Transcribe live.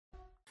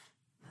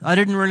I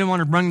didn't really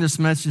want to bring this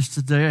message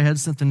today. I had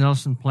something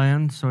else in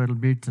plan, so it'll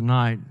be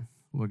tonight.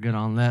 We'll get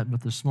on that.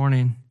 But this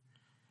morning,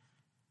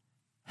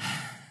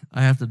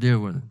 I have to deal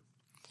with it.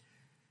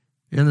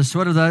 In the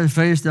sweat of thy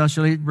face thou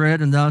shalt eat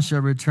bread, and thou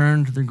shalt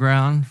return to the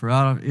ground, for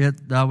out of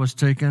it thou wast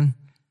taken.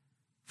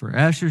 For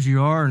ashes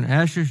you are, and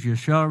ashes you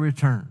shall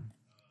return.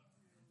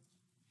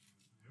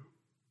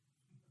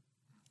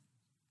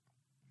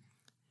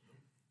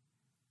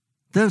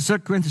 Then 2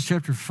 Corinthians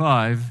chapter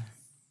 5.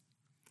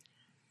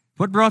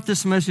 What brought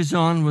this message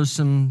on was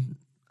some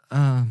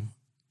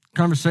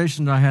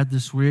conversation that I had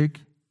this week.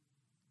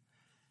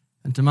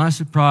 And to my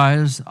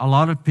surprise, a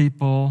lot of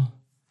people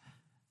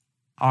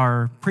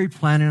are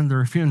pre-planning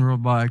their funeral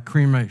by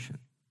cremation.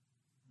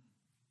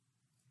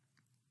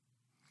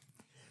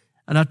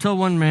 And I told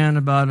one man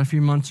about a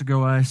few months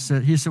ago,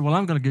 he said, well,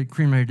 I'm going to get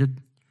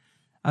cremated.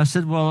 I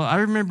said, well, I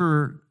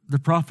remember the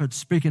prophet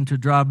speaking to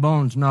dry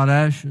bones, not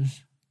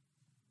ashes.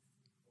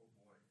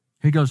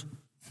 He goes,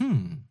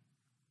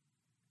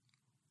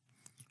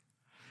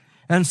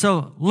 And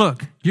so,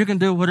 look, you can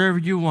do whatever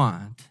you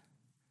want.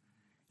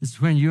 It's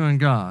between you and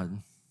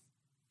God.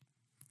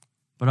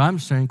 But I'm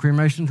saying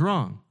cremation's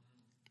wrong.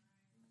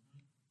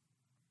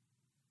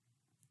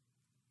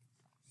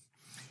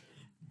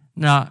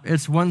 Now,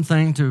 it's one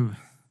thing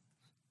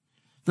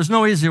there's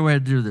no easy way to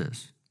do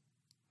this.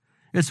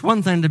 It's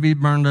one thing to be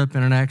burned up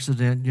in an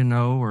accident,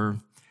 or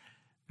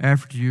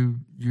after you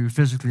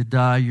physically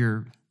die,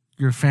 your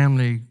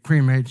family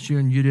cremates you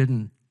and you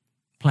didn't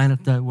plan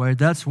it that way.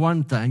 That's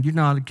one thing. You're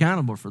not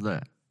accountable for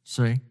that,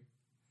 see?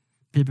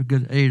 People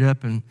get ate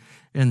up in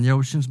the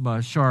oceans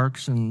by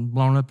sharks and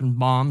blown up in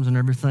bombs and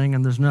everything,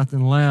 and there's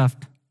nothing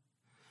left.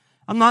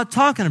 I'm not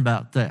talking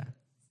about that.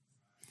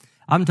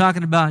 I'm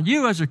talking about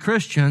you as a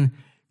Christian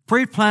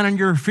pre-planning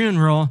your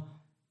funeral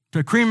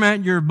to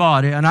cremate your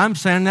body, and I'm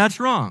saying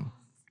that's wrong.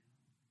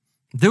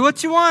 Do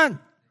what you want,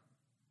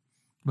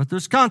 but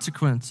there's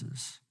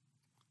consequences.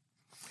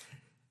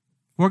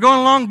 We're going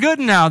along good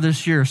now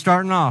this year,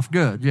 starting off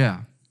good,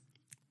 yeah.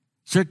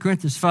 2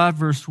 Corinthians 5,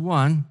 verse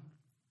 1.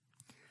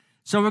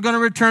 So we're going to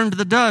return to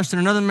the dust.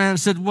 And another man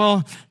said,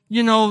 well,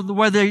 the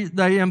way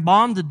they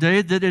embalmed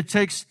today, that it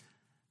takes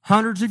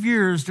hundreds of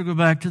years to go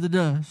back to the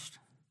dust.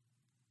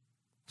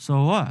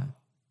 So what?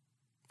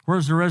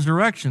 Where's the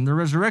resurrection? The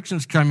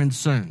resurrection's coming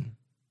soon.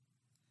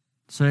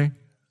 See?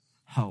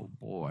 Oh,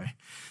 boy.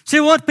 See,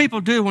 what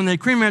people do when they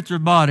cremate their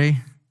body,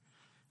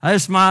 I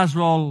just might as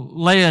well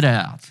lay it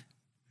out.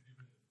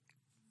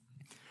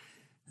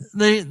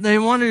 They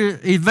want to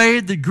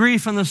evade the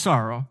grief and the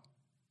sorrow.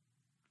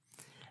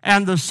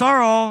 And the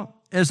sorrow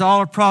is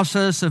all a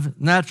process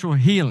of natural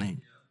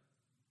healing.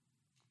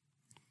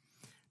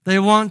 They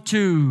want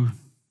to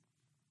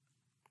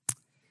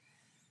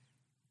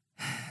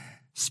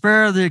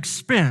spare the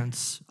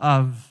expense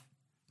of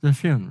the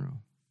funeral.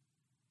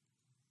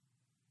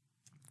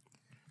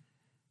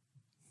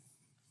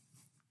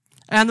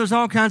 And there's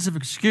all kinds of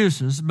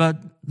excuses, but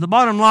the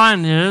bottom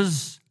line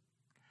is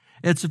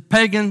it's a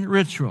pagan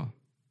ritual.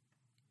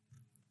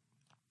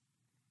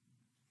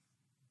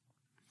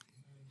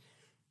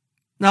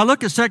 Now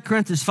look at 2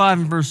 Corinthians 5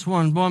 and verse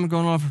 1. Boy, I'm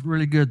going off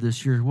really good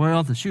this year.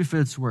 Well, the shoe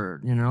fits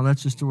where it.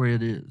 That's just the way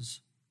it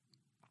is.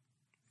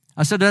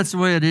 I said that's the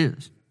way it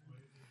is.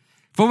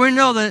 For we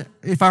know that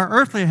if our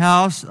earthly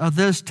house of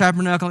this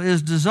tabernacle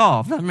is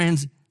dissolved, that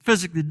means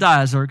physically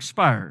dies or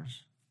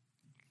expires.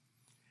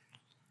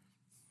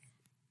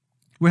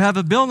 We have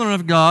a building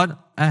of God,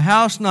 a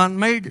house not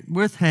made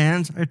with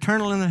hands,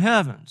 eternal in the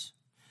heavens.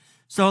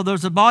 So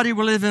there's a body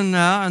we live in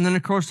now, and then,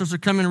 of course, there's a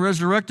coming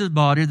resurrected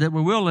body that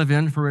we will live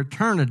in for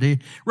eternity.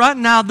 Right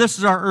now, this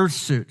is our earth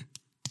suit.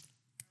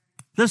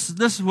 This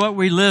is what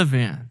we live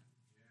in.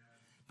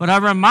 But I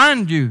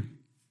remind you,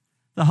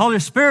 the Holy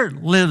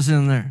Spirit lives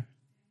in there.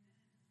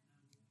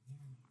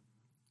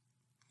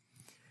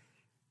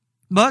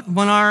 But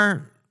when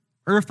our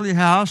earthly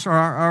house or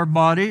our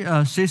body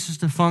ceases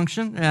to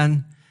function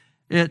and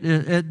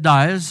it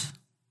dies,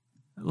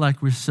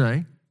 like we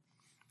say,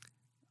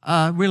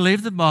 we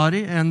leave the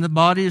body, and the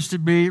body is to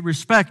be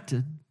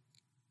respected.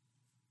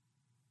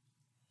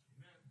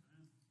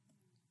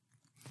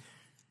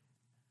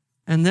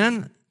 And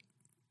then,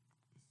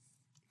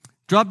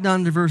 drop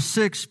down to verse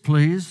 6,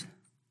 please.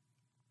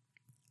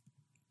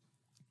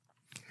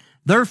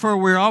 Therefore,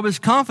 we're always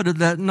confident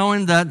that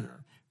knowing that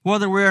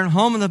whether we're at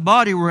home in the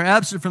body, we're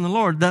absent from the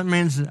Lord. That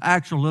means the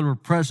actual literal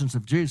presence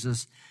of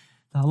Jesus.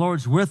 The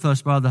Lord's with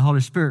us by the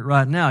Holy Spirit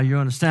right now. You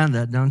understand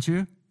that, don't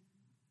you?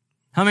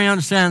 How many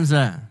understands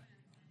that?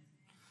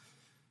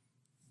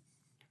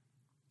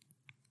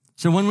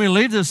 So when we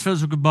leave this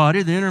physical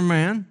body, the inner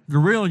man, the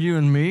real you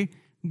and me,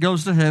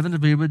 goes to heaven to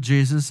be with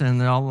Jesus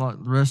and all the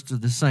rest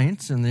of the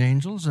saints and the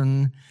angels,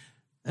 and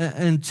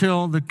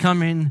until the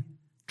coming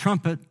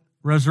trumpet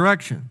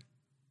resurrection.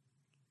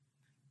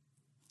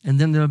 And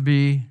then there'll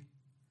be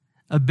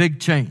a big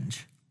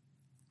change.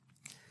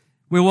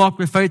 We walk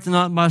with faith and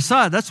not by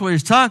sight. That's what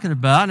he's talking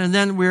about. And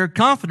then we're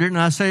confident, and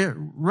I say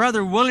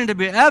rather willing to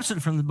be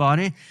absent from the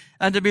body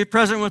and to be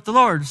present with the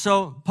Lord.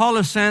 So Paul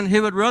is saying he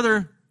would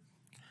rather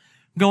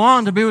go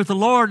on to be with the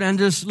Lord and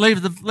just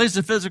leaves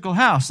the physical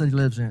house that he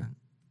lives in.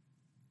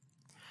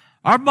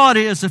 Our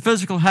body is a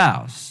physical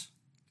house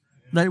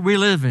that we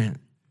live in.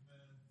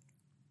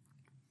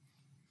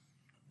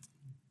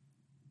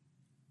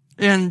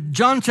 In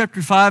John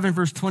chapter 5 and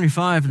verse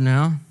 25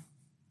 now,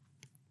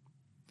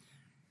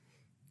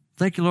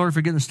 thank you, Lord,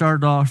 for getting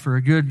started off for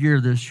a good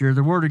year this year.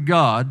 The Word of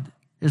God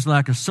is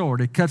like a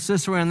sword. It cuts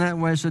this way and that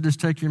way, so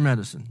just take your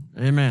medicine.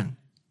 Amen.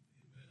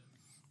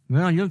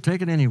 Well, you'll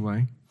take it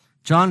anyway.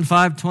 John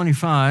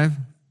 5:25.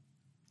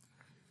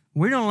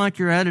 We don't like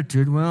your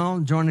attitude. Well,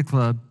 join the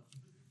club.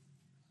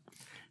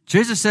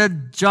 Jesus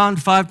said, John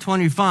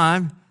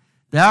 5:25,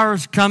 the hour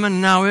is coming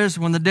and now is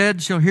when the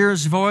dead shall hear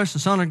his voice, the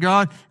Son of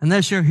God, and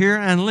they shall hear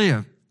and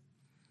live.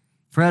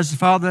 For as the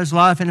Father has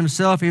life in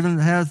himself, even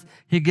hath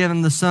he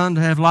given the Son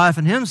to have life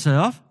in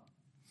himself.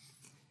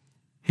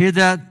 He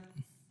that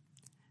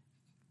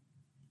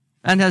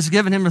and has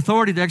given him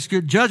authority to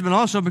execute judgment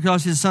also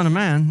because he's the Son of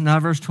Man.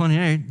 Now verse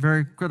 28,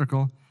 very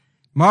critical.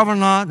 Marvel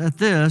not at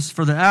this,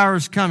 for the hour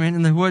is coming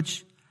in the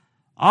which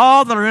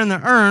all that are in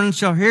the urn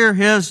shall hear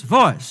his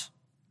voice.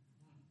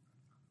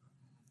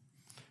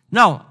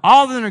 No,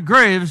 all that are in the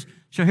graves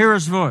shall hear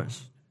his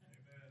voice.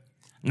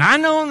 Now I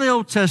know in the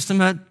Old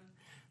Testament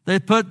they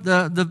put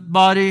the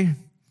body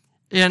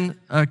in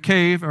a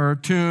cave or a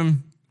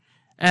tomb,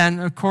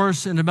 and of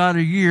course in about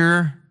a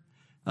year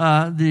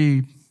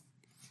the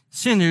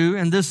sinew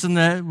and this and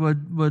that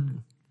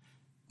would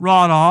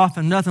rot off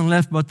and nothing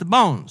left but the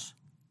bones.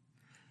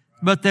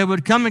 But they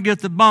would come and get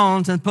the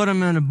bones and put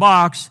them in a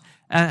box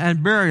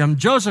and bury them.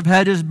 Joseph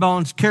had his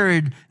bones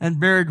carried and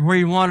buried where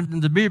he wanted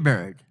them to be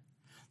buried.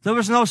 There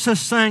was no such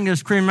thing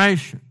as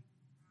cremation.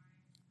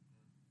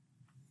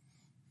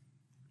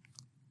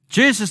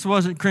 Jesus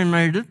wasn't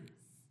cremated.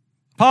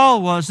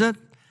 Paul wasn't.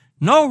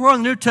 Nowhere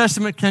in the New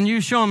Testament can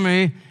you show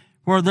me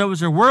where there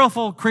was a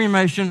willful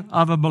cremation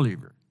of a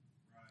believer.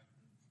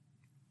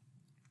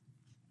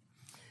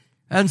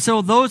 And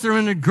so those that are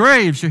in the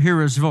grave shall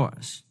hear his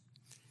voice.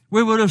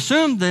 We would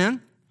assume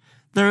then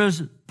there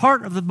is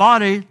part of the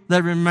body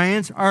that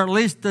remains, or at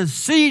least the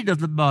seed of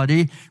the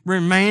body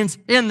remains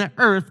in the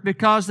earth,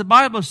 because the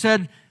Bible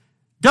said,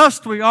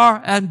 dust we are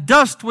and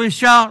dust we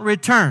shall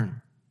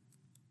return.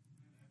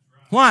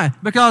 Why?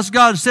 Because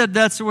God said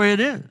that's the way it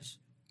is.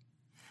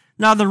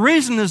 Now the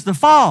reason is the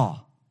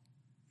fall.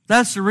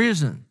 That's the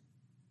reason.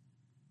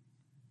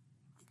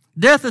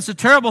 Death is a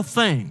terrible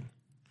thing.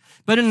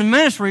 But in the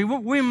ministry,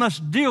 we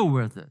must deal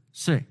with it.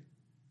 See?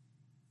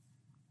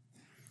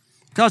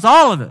 Because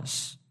all of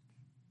us,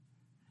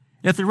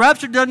 if the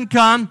rapture doesn't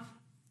come,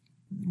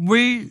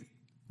 we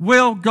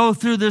will go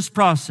through this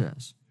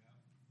process.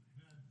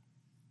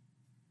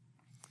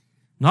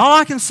 And all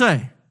I can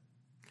say,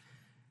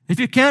 if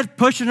you can't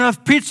push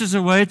enough pizzas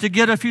away to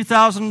get a few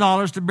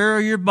 $1,000s to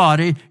bury your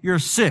body, you're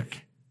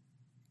sick.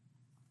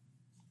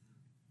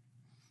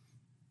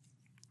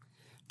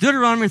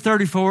 Deuteronomy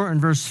 34 and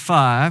verse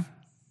 5.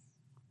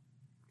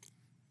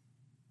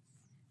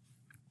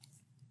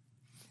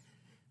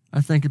 I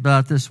think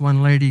about this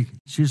one lady.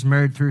 She's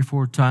married 3 or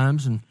 4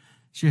 times, and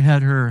she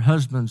had her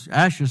husband's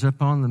ashes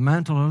up on the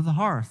mantle of the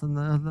hearth in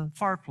the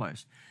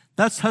fireplace.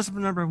 That's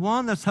husband number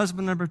 1. That's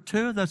husband number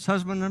 2. That's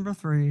husband number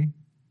 3.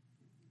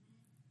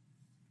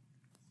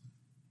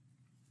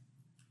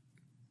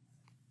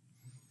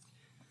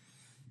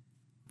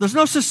 There's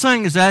no such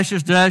thing as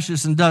ashes to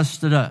ashes and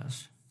dust to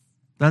dust.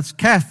 That's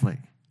Catholic.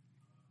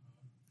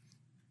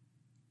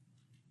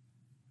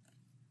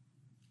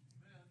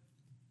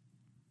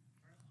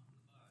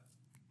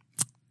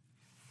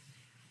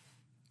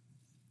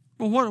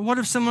 Well, what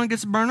if someone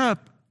gets burned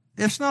up?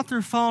 It's not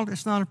their fault.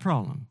 It's not a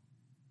problem.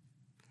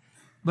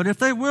 But if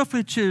they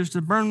willfully choose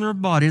to burn their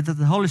body that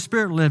the Holy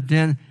Spirit lived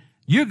in,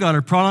 you got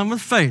a problem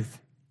with faith.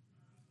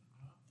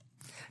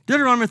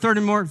 Deuteronomy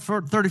 34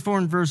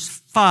 and verse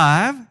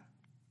 5.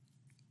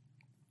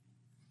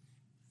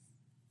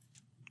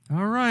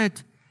 All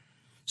right.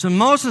 So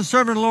Moses,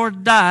 servant of the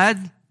Lord, died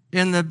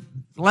in the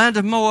land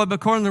of Moab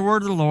according to the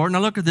word of the Lord. Now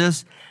look at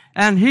this.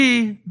 And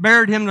he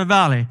buried him in the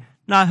valley.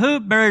 Now who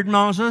buried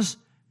Moses?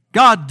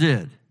 God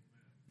did.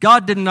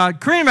 God did not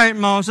cremate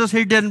Moses.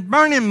 He didn't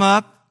burn him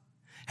up.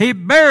 He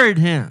buried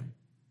him.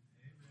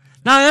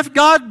 Now, if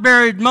God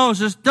buried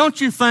Moses,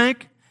 don't you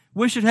think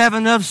we should have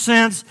enough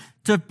sense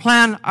to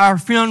plan our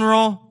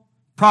funeral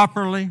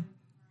properly?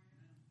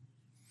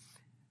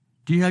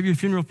 Do you have your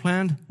funeral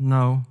planned?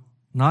 No,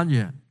 not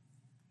yet.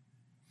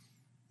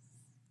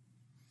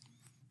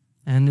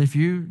 And if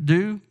you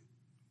do,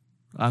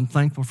 I'm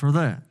thankful for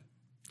that.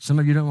 Some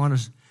of you don't want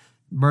to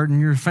burden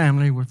your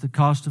family with the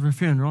cost of a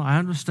funeral. I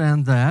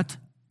understand that.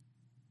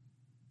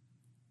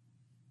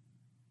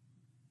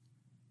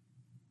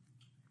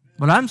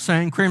 But I'm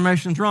saying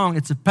cremation's wrong.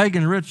 It's a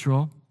pagan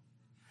ritual,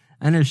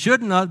 and it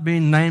should not be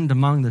named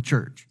among the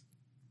church.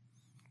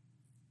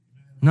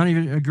 None of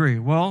you agree.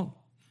 Well,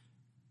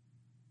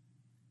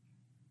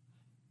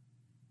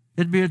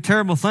 it'd be a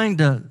terrible thing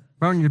to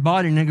burn your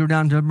body and then go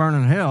down to a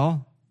burning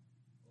hell.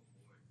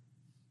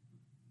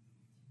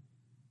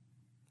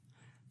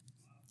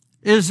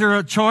 Is there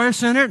a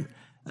choice in it?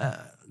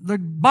 The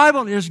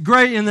Bible is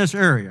gray in this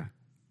area.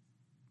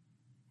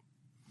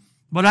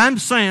 But I'm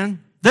saying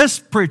this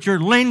preacher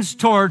leans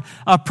toward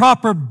a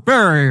proper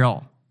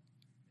burial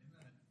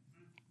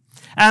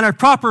and a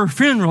proper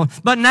funeral.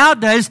 But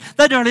nowadays,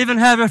 they don't even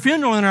have a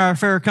funeral in our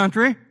fair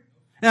country,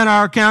 in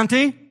our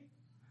county.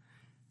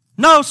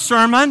 No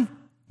sermon,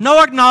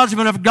 no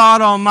acknowledgement of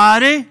God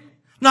Almighty,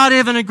 not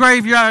even a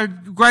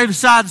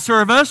graveside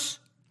service,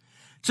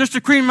 just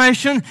a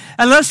cremation,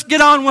 and let's get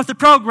on with the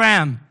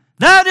program.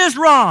 That is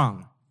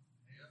wrong.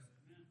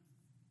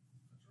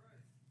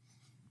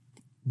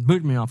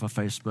 Boot me off of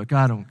Facebook.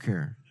 I don't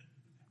care.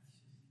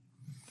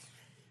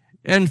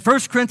 In 1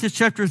 Corinthians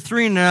chapter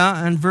 3 now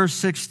and verse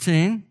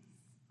 16,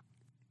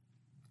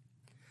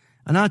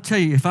 and I'll tell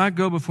you, if I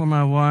go before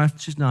my wife,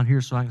 she's not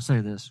here so I can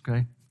say this,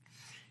 okay?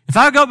 If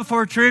I go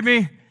before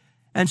Treby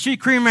and she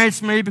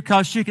cremates me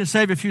because she can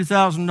save a few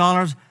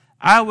 $1,000s,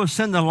 I will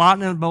send the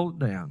lightning bolt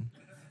down.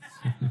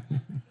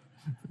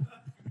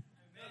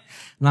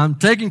 And I'm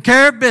taking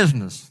care of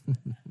business.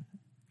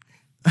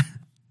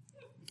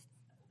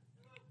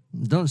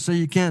 Don't say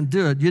you can't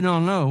do it. You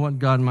don't know what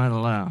God might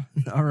allow.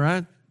 All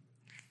right?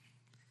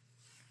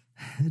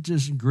 It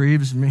just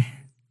grieves me.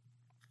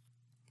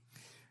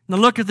 Now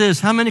look at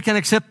this. How many can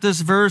accept this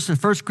verse in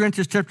 1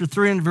 Corinthians chapter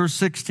 3 and verse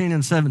 16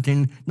 and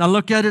 17? Now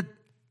look at it.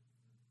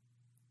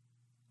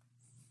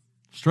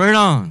 Straight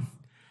on.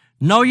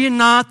 Know ye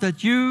not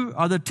that you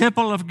are the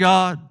temple of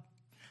God?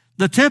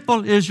 The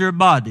temple is your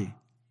body.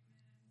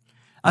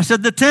 I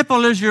said the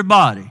temple is your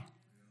body.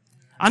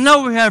 I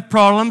know we have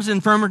problems,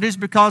 infirmities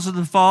because of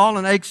the fall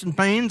and aches and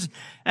pains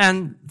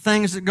and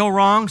things that go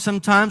wrong.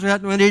 Sometimes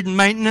we need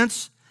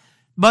maintenance.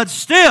 But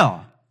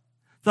still,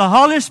 the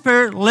Holy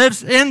Spirit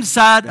lives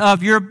inside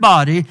of your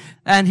body,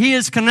 and He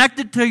is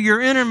connected to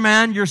your inner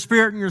man, your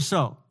spirit, and your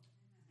soul.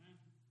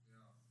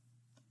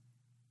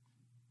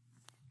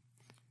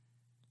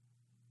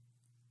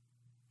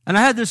 And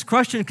I had this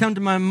question come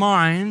to my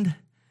mind.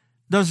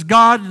 Does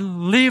God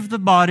leave the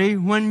body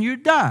when you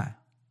die?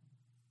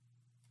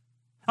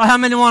 Oh, how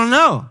many want to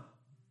know?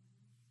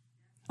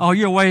 Oh,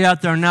 you're way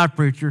out there now,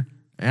 preacher.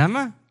 Am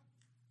I?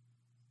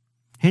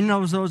 He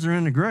knows those are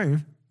in the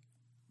grave.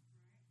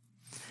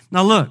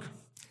 Now look,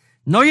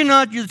 know ye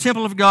not you're the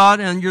temple of God,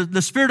 and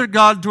the Spirit of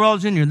God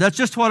dwells in you. That's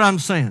just what I'm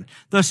saying.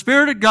 The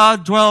Spirit of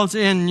God dwells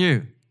in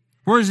you.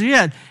 Where's He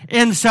at?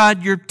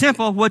 Inside your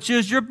temple, which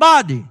is your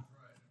body.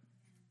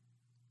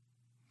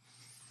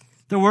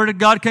 The Word of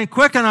God can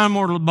quicken our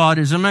mortal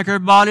bodies and make our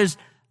bodies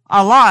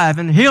alive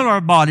and heal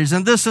our bodies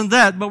and this and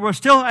that, but we're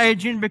still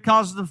aging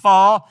because of the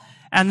fall,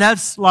 and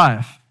that's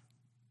life.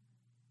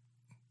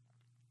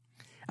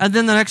 And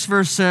then the next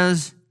verse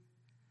says,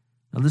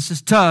 now this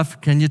is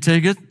tough. Can you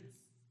take it?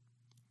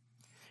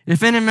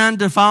 If any man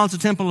defiles the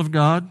temple of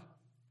God,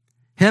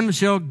 him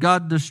shall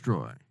God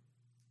destroy.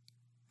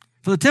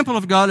 For the temple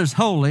of God is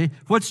holy,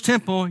 which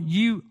temple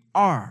you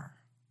are.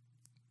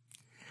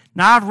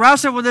 Now, I've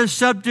wrestled with this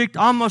subject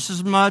almost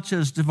as much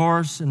as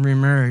divorce and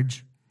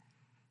remarriage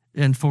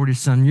in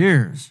 40-some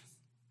years.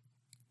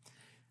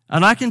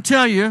 And I can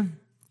tell you,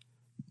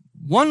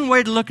 one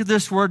way to look at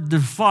this word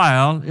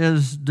defile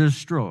is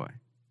destroy.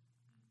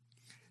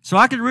 So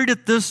I could read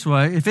it this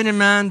way, if any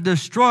man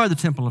destroy the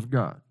temple of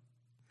God.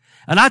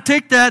 And I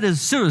take that as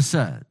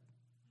suicide.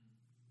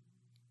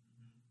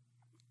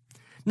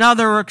 Now,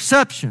 there are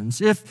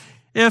exceptions.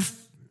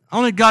 If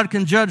only God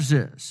can judge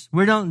this.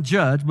 We don't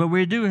judge, but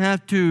we do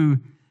have to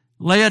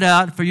lay it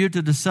out for you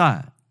to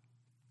decide.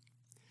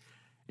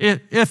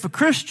 If a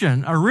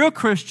Christian, a real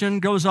Christian,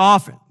 goes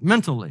off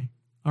mentally,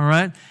 all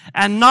right,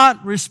 and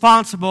not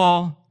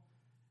responsible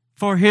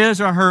for his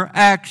or her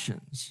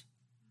actions,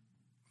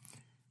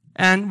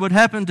 and would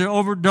happen to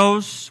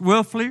overdose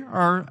willfully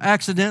or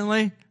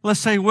accidentally, let's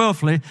say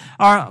willfully,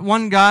 or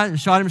one guy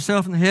shot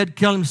himself in the head,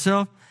 killed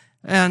himself,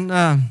 and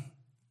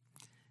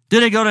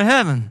did he go to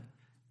heaven?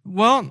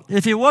 Well,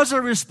 if he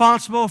wasn't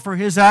responsible for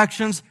his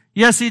actions,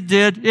 yes, he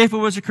did, if he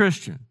was a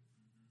Christian.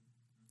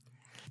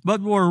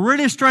 But we're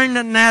really straining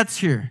the gnats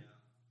here.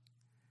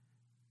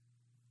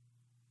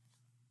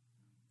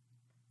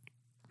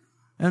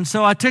 And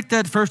so I took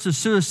that first as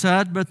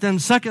suicide, but then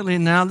secondly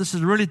now, this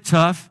is really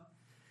tough.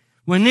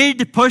 We need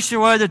to push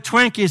away the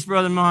Twinkies,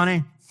 Brother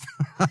Monty.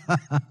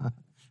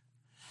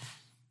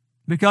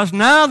 Because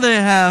now they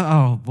have,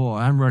 oh boy,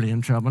 I'm really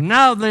in trouble.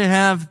 Now they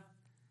have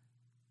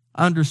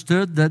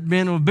understood that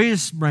being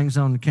obese brings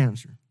on the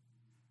cancer.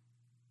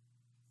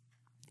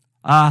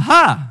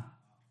 Aha!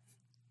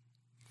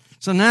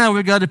 So now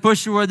we've got to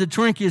push away the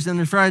Twinkies and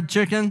the fried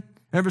chicken.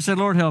 Ever said,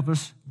 Lord help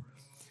us?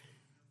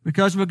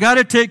 Because we've got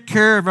to take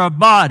care of our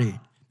body.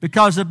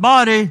 Because the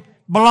body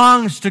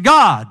belongs to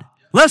God.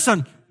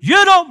 Listen,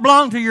 you don't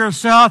belong to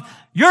yourself.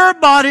 Your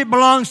body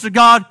belongs to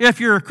God if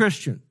you're a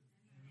Christian.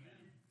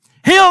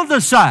 He'll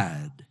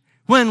decide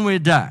when we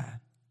die.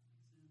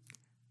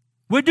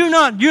 We do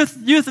not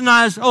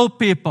euthanize old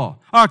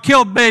people or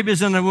kill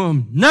babies in the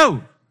womb.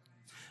 No.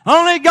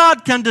 Only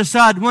God can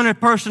decide when a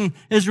person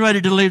is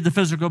ready to leave the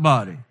physical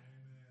body.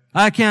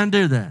 I can't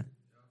do that.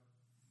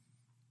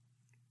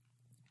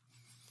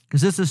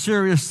 Because it's a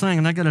serious thing,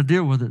 and I got to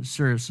deal with it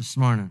serious this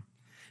morning.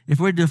 If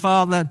we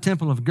defile that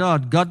temple of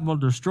God, God will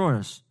destroy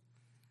us.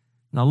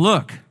 Now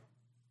look,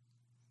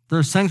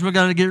 there's things we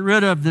got to get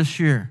rid of this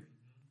year.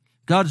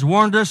 God's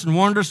warned us and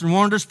warned us and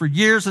warned us for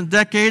years and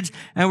decades,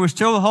 and we're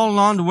still holding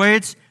on to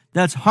weights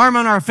that's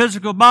harming our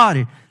physical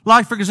body.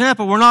 Like, for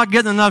example, we're not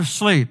getting enough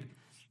sleep.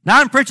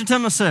 Now I'm preaching to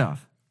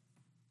myself.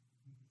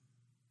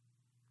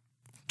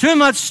 Too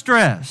much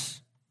stress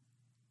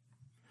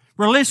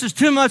releases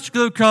too much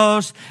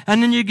glucose,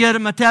 and then you get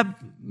a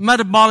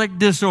metabolic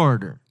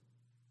disorder.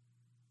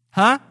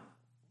 Huh?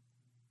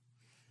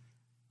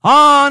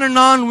 On and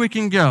on we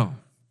can go.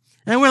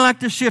 And we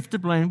like to shift the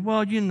blame.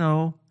 Well, you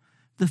know,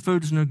 the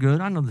food's no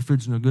good. I know the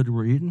food's no good that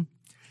we're eating.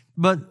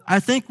 But I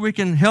think we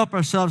can help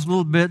ourselves a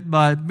little bit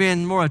by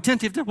being more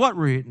attentive to what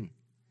we're eating.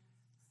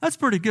 That's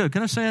pretty good.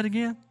 Can I say it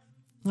again?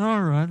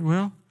 All right,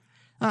 well,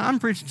 I'm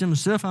preaching to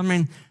myself. I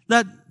mean,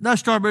 that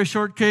strawberry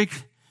shortcake,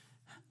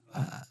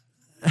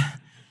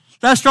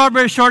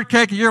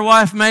 that your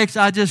wife makes,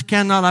 I just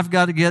cannot. I've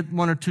got to get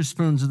 1 or 2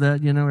 spoons of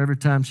that, you know, every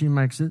time she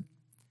makes it.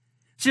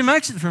 She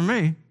makes it for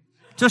me,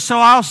 just so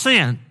I'll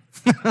sin.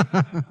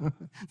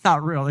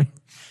 Not really.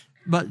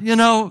 But, you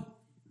know,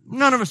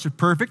 none of us are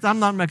perfect. I'm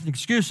not making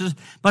excuses,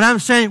 but I'm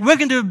saying we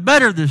can do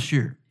better this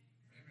year.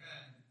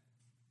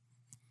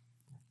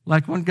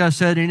 Like one guy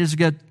said, he needs to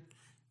get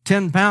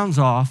 10 pounds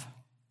off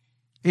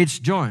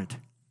each joint.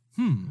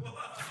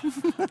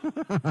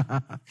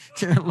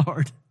 Dear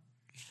Lord.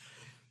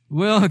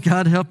 Well,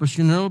 God help us,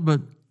 you know,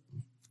 but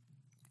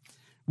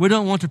we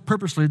don't want to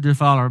purposely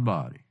defile our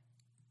body.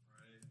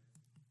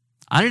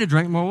 I need to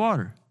drink more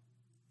water.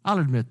 I'll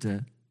admit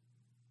that.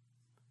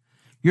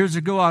 Years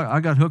ago, I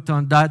got hooked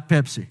on Diet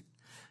Pepsi.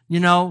 You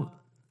know,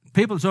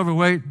 people that's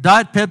overweight,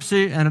 Diet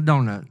Pepsi and a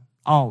donut,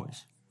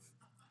 always.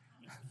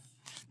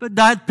 But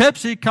Diet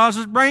Pepsi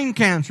causes brain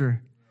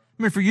cancer.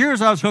 I mean, for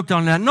years I was hooked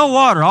on that. No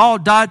water, all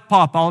Diet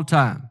Pop all the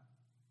time.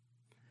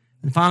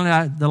 And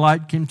finally, the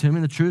light came to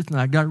me, the truth, and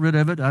I got rid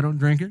of it. I don't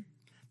drink it.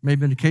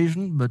 Maybe an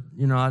occasion, but,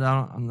 you know,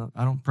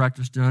 I don't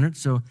practice doing it.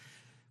 So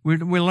we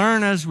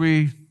learn as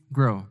we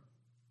grow.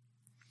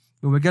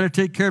 But we got to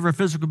take care of our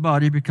physical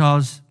body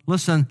because,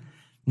 listen,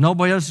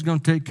 nobody else is going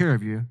to take care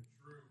of you.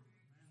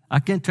 I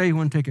can't tell you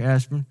when to take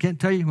aspirin. Can't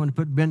tell you when to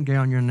put Bengay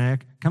on your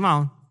neck. Come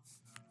on.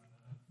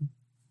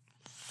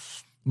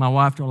 My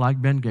wife don't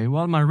like Bengay.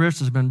 Well, my wrist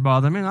has been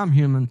bothering me, and I'm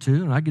human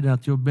too, and I get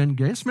out the old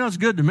Bengay. It smells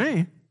good to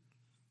me.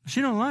 She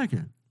don't like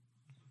it.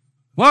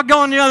 Well,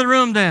 go in the other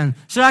room then.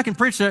 See, I can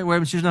preach that way,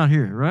 but she's not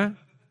here, right?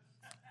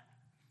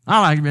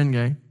 I like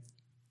Bengay.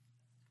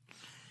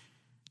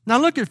 Now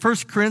look at 1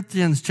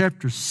 Corinthians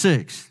chapter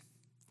 6.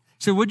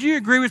 So would you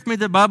agree with me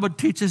that the Bible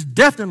teaches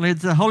definitely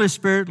that the Holy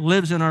Spirit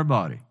lives in our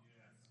body?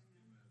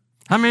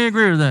 How many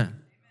agree with that?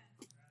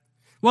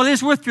 Well,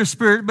 He's with your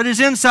spirit, but He's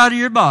inside of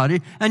your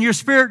body, and your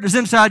spirit is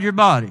inside your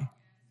body.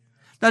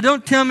 Now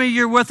don't tell me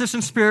you're with us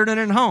in spirit and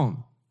in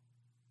home.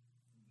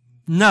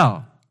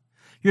 No.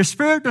 Your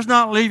spirit does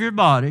not leave your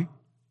body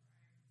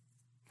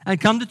and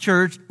come to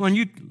church when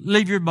you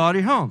leave your body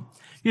home.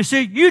 You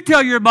see, you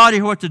tell your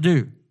body what to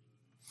do.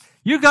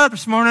 You got up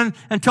this morning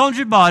and told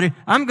your body,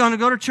 I'm going to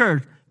go to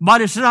church.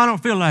 Body says, I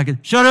don't feel like it.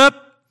 Shut up.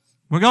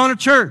 We're going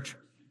to church.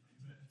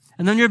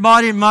 And then your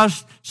body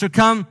must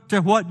succumb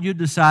to what you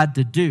decide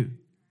to do.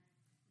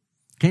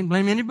 Can't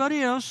blame anybody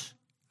else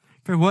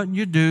for what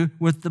you do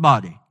with the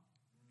body.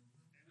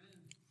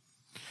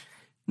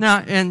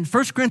 Now, in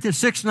 1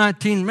 Corinthians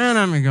 6:19, man,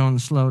 I'm going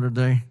slow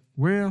today.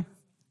 Well,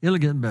 it'll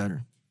get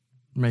better.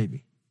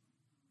 Maybe.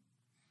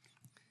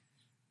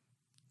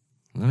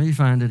 Let me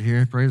find it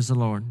here. Praise the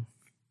Lord.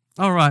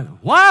 All right.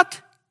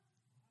 What?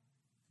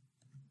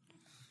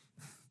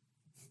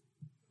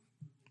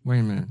 Wait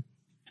a minute.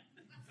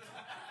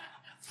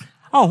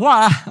 Oh,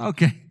 why?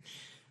 Okay.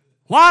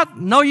 What?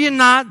 Know ye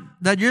not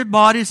that your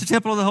body is the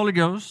temple of the Holy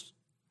Ghost,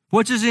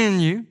 which is in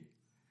you,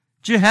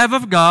 which you have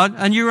of God,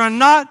 and you are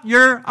not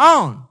your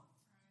own.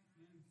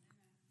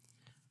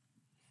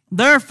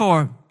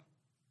 Therefore,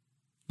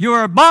 you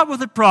are bought with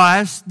a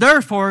price.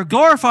 Therefore,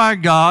 glorify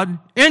God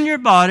in your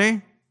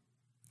body,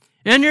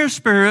 in your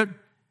spirit,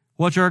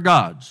 which are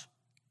God's.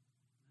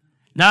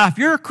 Now, if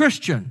you're a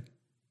Christian,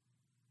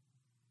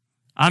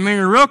 I mean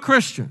a real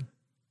Christian,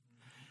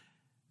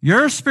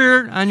 your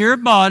spirit and your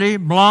body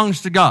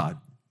belongs to God.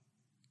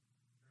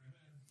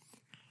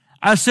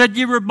 I said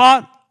you were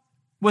bought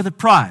with a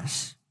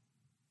price.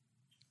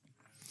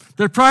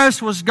 The price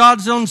was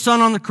God's own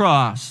Son on the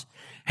cross.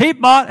 He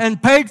bought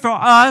and paid for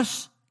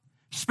us,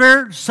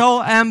 spirit,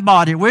 soul, and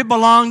body. We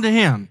belong to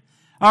Him.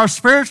 Our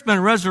spirit's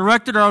been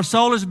resurrected, our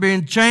soul is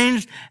being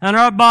changed, and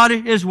our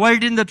body is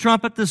waiting the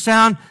trumpet to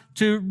sound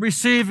to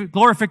receive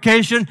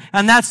glorification,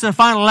 and that's the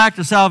final act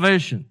of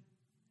salvation.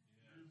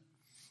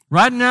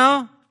 Right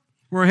now,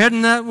 we're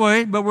heading that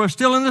way, but we're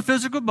still in the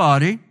physical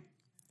body.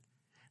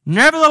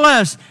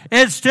 Nevertheless,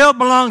 it still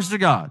belongs to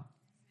God.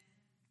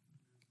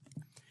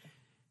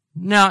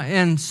 Now,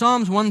 in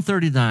Psalms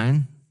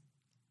 139,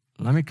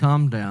 let me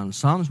calm down.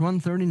 Psalms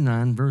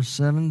 139, verse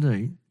 7 to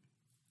 8.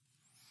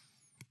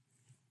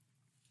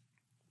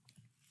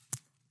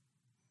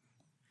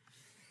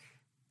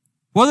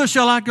 Whither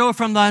shall I go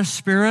from thy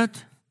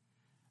spirit?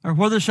 Or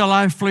whither shall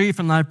I flee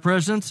from thy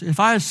presence? If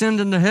I ascend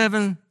into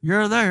heaven,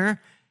 you're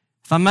there.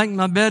 If I make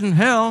my bed in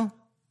hell,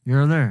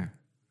 you're there.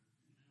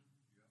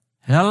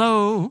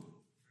 Hello.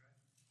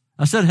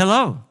 I said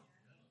hello.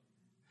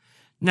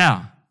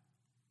 Now,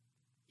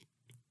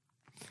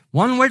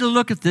 one way to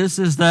look at this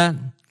is that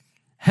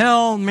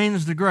hell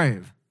means the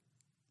grave.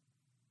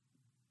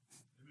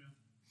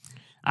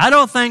 I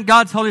don't think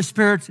God's Holy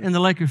Spirit in the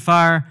lake of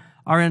fire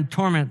are in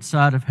torment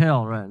side of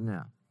hell right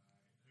now.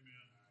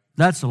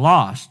 That's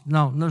lost.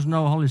 No, there's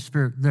no Holy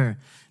Spirit there.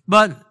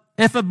 But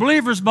if a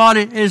believer's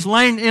body is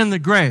laying in the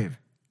grave,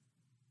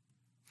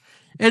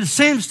 it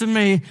seems to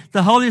me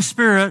the Holy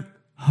Spirit,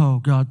 oh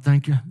God,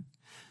 thank you.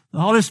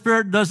 The Holy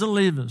Spirit doesn't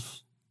leave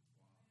us.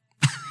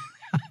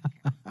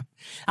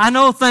 I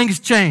know things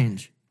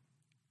change.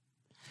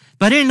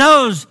 But He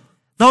knows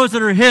those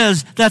that are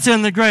His that's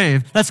in the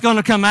grave, that's going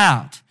to come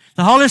out.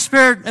 The Holy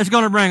Spirit is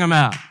going to bring them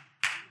out.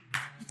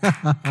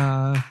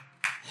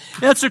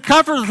 It's a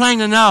comforting thing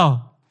to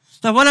know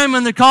that when I'm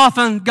in the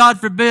coffin, God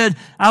forbid,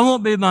 I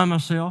won't be by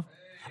myself.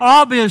 Or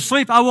I'll be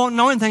asleep. I won't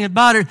know anything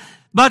about it.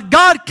 But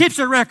God keeps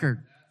a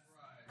record.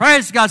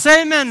 Praise God.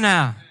 Say amen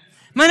now.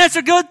 Man, that's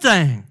a good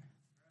thing.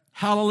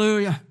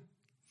 Hallelujah.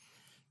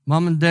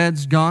 Mom and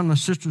Dad's gone. My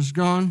sister's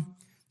gone.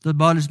 The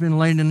body's been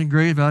laid in the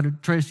grave out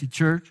at Tracy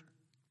Church.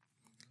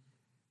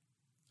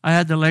 I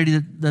had the lady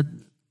that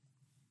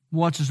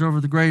watches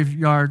over the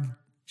graveyard.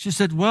 She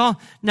said,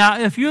 well, now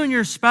if you and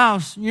your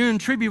spouse, you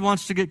and Tribby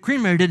wants to get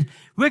cremated,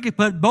 we could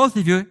put both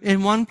of you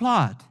in one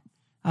plot.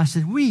 I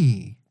said,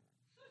 isn't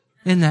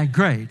that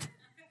great?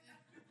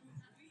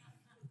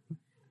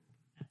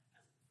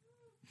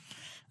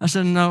 I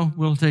said, no,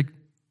 we'll take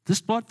this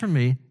plot for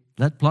me,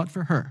 that plot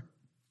for her.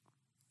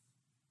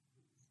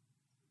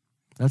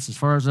 That's as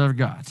far as I've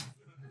got.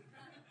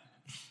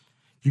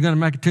 You going to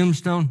make a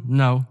tombstone?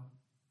 No.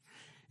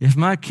 If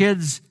my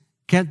kids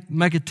can't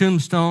make a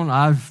tombstone,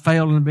 I've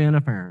failed in being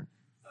a parent.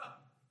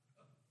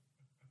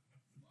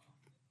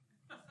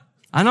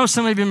 I know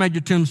some of you made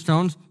your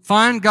tombstones.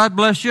 Fine, God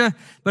bless you.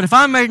 But if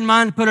I made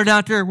mine and put it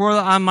out there where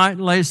I might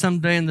lay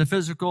someday in the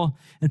physical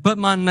and put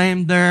my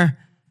name there,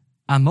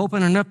 I'm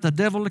opening up the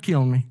devil to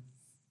kill me.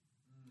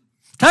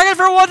 Take it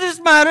for what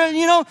does matter.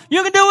 You know,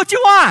 you can do what you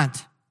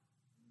want.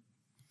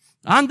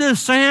 I'm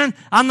just saying,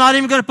 I'm not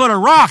even going to put a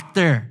rock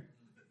there.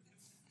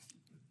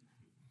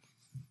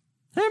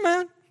 Hey,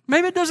 man,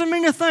 maybe it doesn't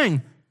mean a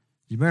thing.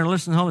 You better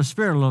listen to the Holy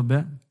Spirit a little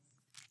bit.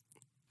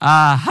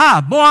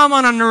 Aha! Boy, I'm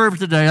on a nerve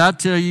today, I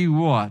tell you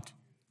what.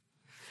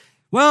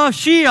 Well,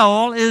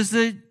 Sheol is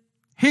the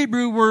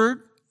Hebrew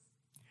word.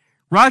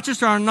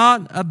 Righteous are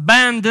not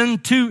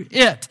abandoned to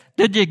it.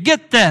 Did you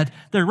get that?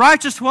 The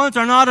righteous ones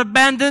are not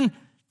abandoned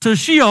to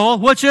Sheol,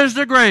 which is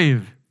the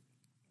grave.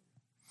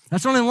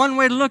 That's only one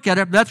way to look at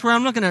it, but that's where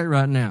I'm looking at it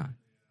right now.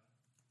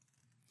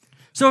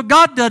 So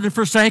God doesn't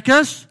forsake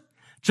us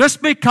just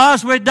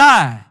because we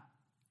die.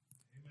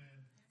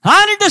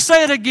 I need to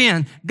say it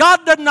again.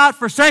 God does not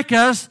forsake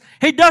us.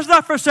 He does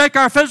not forsake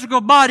our physical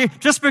body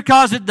just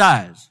because it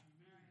dies.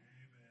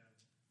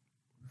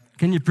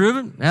 Can you prove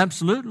it?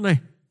 Absolutely.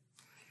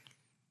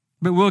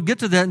 But we'll get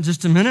to that in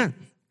just a minute.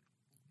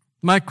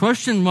 My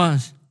question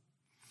was,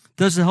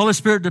 does the Holy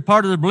Spirit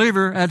depart of the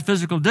believer at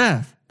physical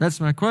death? That's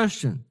my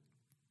question.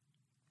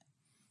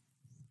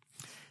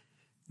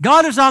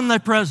 God is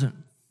omnipresent.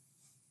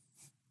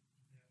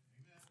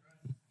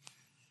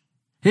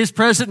 He's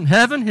present in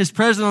heaven. He's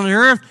present on the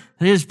earth.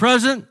 And He is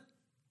present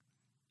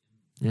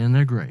in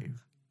the grave.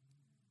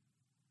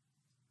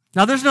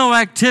 Now, there's no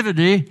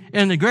activity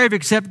in the grave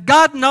except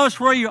God knows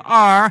where you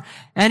are,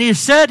 and He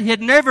said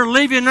He'd never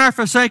leave you nor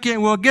forsake you,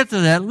 and we'll get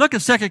to that. Look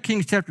at 2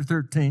 Kings chapter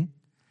 13.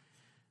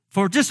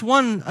 For just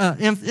one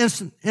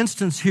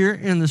instance here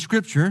in the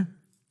Scripture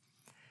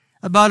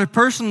about a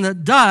person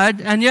that died,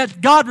 and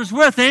yet God was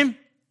with him,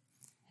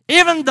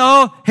 even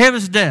though he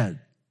was dead.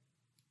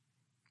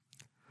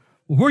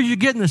 Where are you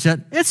getting this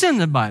at? It's in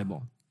the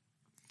Bible.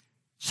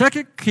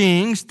 2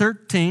 Kings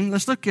 13,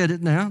 let's look at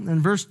it now,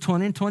 in verse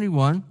 20 and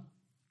 21.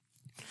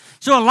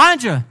 So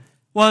Elijah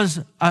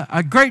was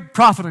a great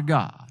prophet of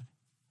God,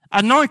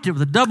 anointed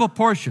with a double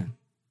portion.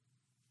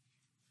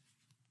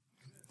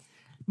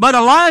 But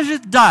Elijah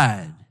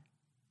died.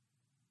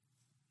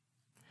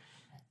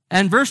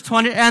 And verse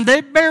 20, and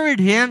they buried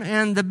him,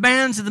 and the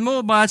bands of the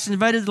Moabites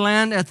invaded the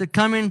land at the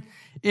coming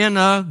in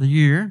of the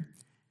year.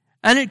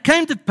 And it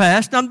came to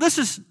pass, now this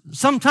is,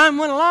 some time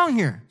went along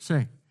here,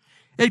 see.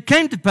 It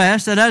came to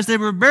pass that as they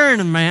were burying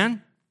a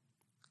man,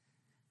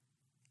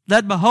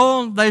 that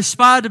behold, they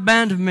spied a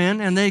band of men,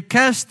 and they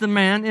cast the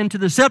man into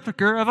the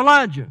sepulchre of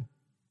Elijah.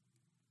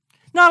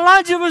 Now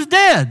Elijah was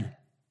dead.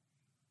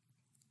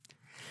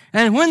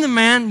 And when the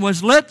man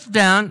was let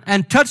down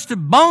and touched the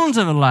bones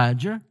of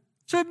Elijah,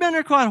 so he'd been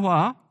there quite a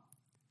while,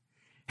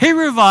 he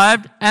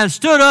revived and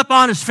stood up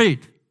on his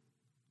feet.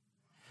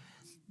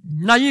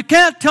 Now you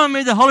can't tell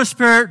me the Holy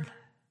Spirit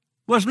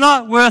was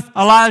not with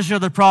Elijah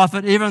the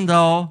prophet, even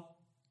though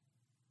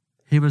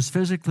he was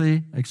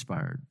physically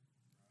expired.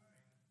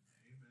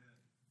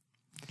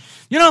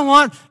 You know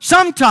what?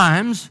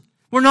 Sometimes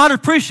we're not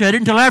appreciated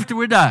until after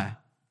we die.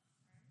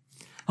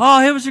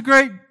 Oh, he was a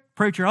great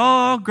preacher.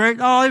 Oh, great.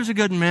 Oh, he was a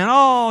good man.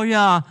 Oh,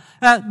 yeah.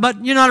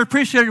 But you're not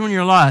appreciated when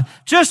you're alive.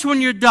 Just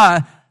when you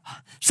die.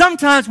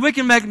 Sometimes we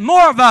can make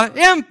more of an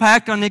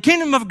impact on the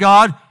kingdom of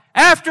God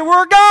after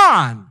we're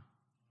gone.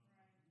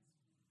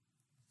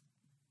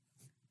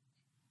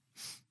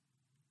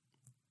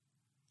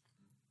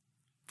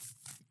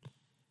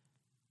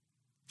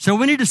 So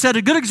we need to set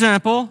a good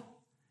example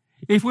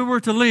if we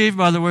were to leave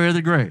by the way of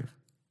the grave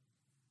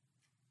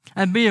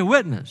and be a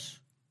witness.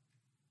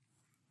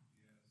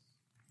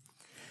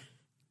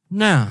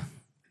 Now,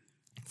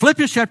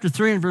 Philippians chapter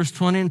 3 and verse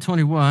 20 and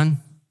 21.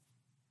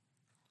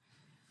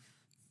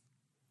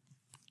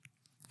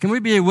 Can we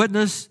be a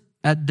witness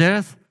at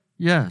death?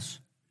 Yes.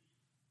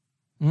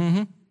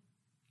 Philippians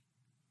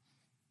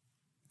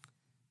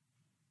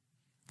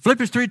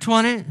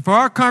 3:20, for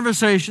our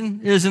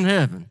conversation is in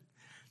heaven.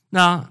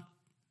 Now,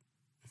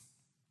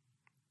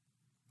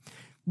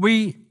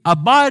 we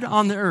abide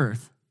on the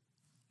earth.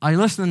 Are you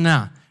listening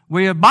now?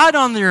 We abide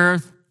on the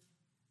earth,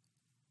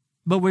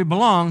 but we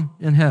belong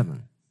in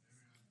heaven.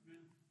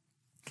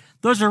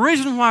 There's a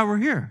reason why we're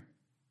here.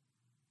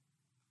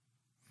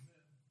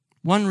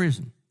 One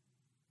reason.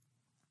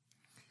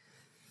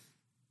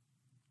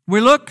 We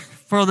look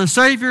for the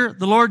Savior,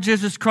 the Lord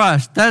Jesus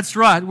Christ. That's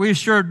right. We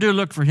sure do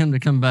look for Him to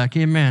come back.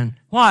 Amen.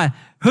 Why?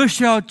 Who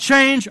shall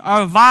change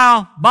our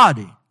vile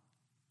body?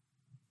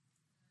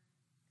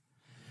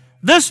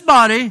 This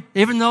body,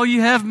 even though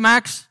you have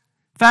Max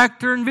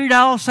Factor and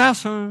Vidal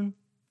Sassoon,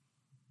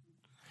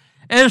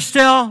 is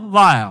still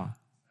vile.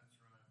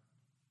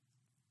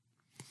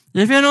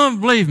 If you don't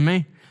believe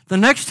me, the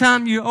next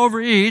time you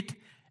overeat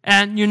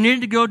and you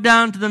need to go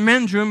down to the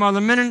men's room or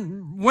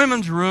the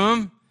women's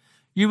room,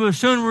 you will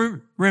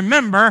soon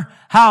remember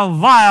how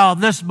vile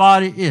this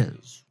body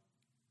is.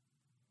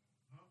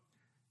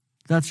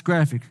 That's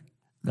graphic.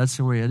 That's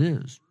the way it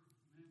is.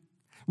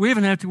 We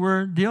even have to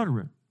wear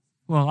deodorant.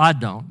 Well, I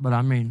don't, but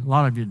I mean, a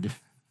lot of you do.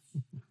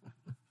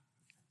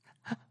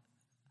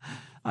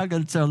 I got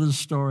to tell this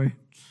story.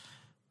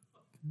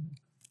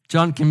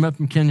 John came up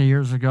from Kenya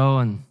years ago,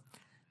 and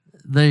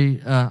they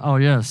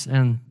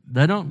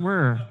don't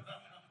wear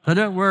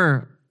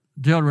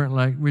deodorant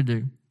like we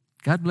do.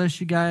 God bless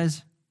you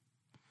guys.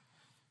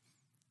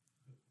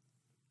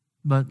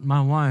 But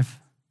my wife,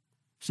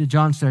 see,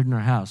 John stayed in our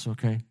house,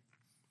 okay?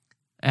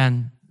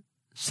 And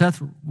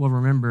Seth will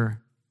remember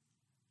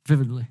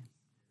vividly.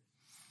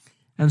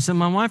 And so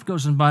my wife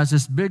goes and buys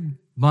this big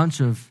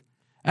bunch of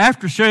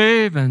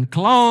aftershave and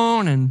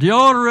cologne and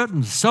deodorant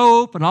and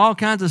soap and all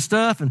kinds of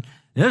stuff. And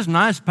it's a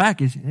nice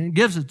package. And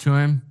gives it to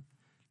him.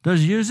 Does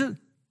he use it?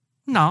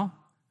 No.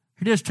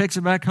 He just takes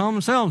it back home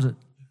and sells it.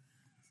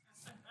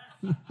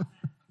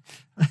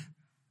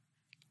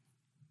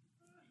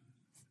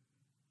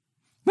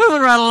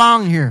 Moving right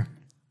along here.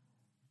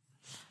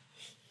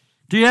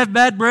 Do you have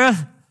bad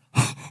breath?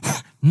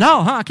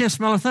 No, I can't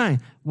smell a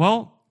thing.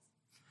 Well,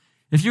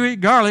 if you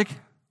eat garlic,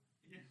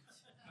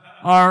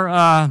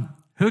 or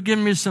who give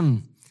me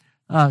some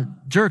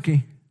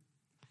jerky?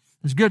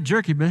 It's good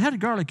jerky, but it had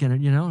garlic in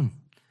it, you know.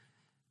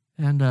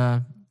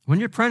 And when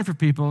you're praying for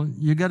people,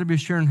 you got to be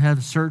sure and have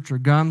certs or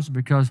gums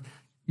because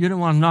you don't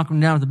want to knock them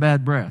down with a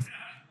bad breath,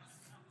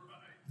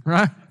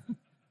 right?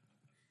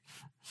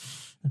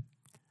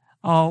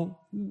 Oh,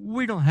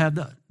 we don't have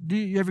that. Do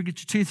you ever get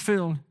your teeth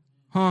filled?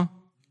 Huh?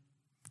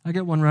 I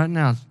got one right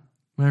now.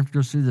 I have to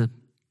go see the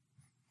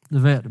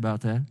vet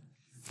about that.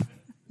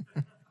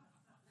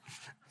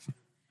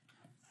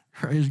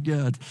 Praise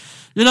God.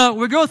 You know,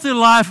 we go through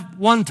life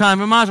one time.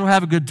 We might as well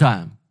have a good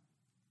time.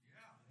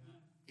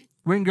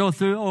 We can go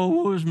through, oh,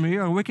 woe is me,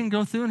 or we can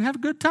go through and have a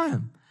good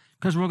time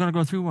because we're going to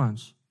go through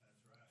once.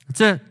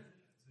 That's it.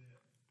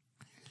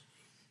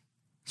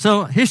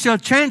 So He shall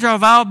change our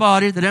vile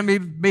body that it may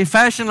be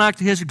fashioned like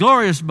His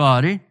glorious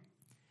body.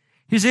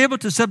 He's able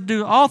to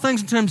subdue all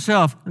things unto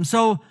Himself. And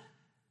so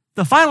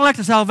the final act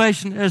of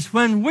salvation is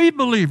when we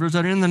believers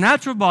that are in the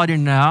natural body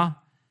now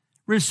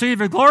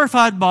receive a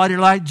glorified body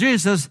like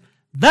Jesus.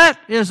 That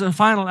is a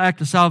final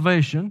act of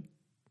salvation.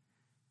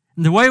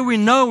 And the way we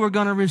know we're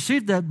going to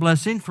receive that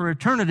blessing for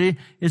eternity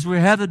is we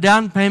have the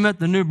down payment,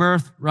 the new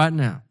birth right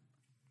now.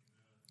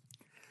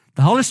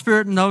 The Holy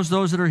Spirit knows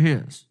those that are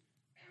His.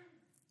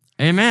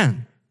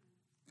 Amen.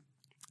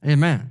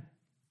 Amen.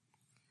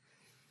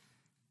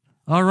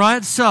 All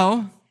right,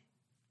 so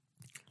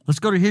let's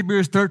go to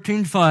Hebrews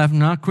 13:5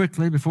 now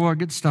quickly before I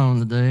get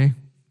stoned today.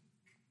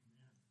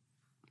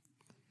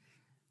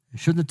 I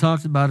shouldn't have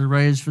talked about a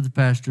raise for the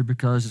pastor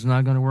because it's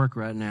not going to work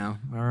right now.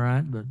 All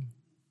right, but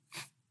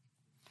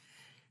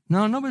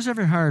no, nobody's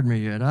ever hired me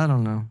yet. I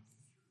don't know.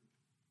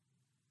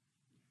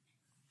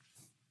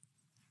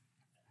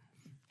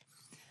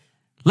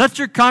 Let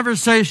your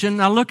conversation,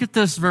 now look at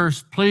this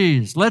verse,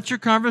 please. Let your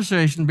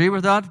conversation be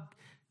without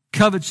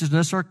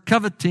covetousness or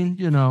coveting,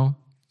 you know.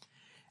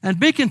 And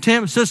be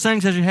content with such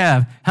things as you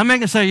have. How many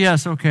can say,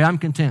 yes, okay, I'm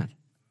content?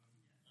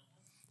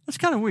 That's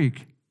kind of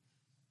weak.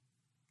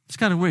 It's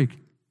kind of weak.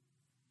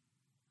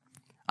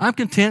 I'm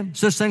content with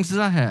such things as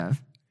I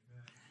have.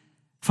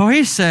 For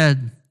he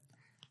said,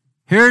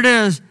 here it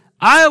is,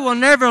 I will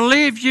never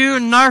leave you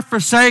nor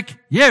forsake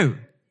you.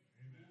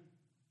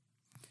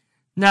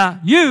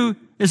 Now, you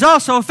is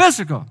also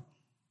physical.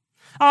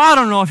 Oh, I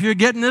don't know if you're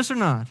getting this or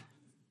not.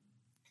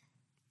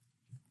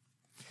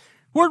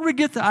 Where do we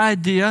get the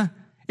idea,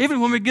 even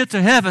when we get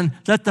to heaven,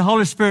 that the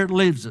Holy Spirit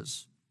leaves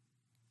us?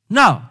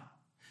 No.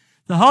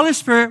 The Holy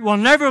Spirit will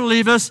never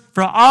leave us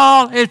for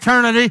all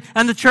eternity,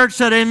 and the church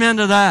said amen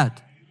to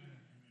that.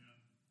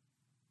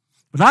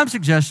 But I'm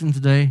suggesting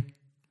today,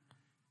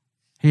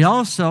 he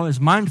also is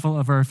mindful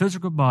of our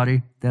physical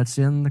body that's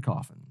in the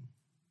coffin.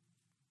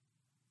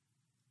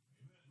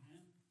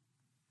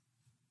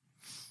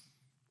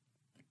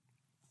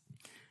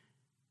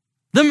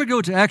 Then we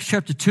go to Acts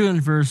chapter 8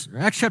 and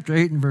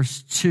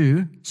verse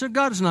 2. So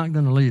God is not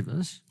going to leave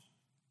us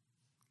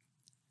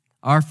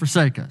or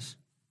forsake us.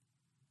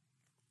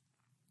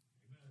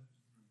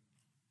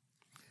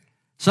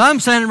 So I'm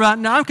saying right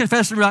now, I'm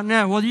confessing right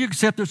now, whether you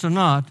accept this or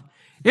not,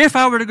 if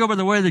I were to go by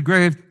the way of the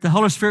grave, the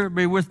Holy Spirit would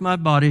be with my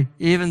body,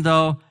 even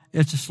though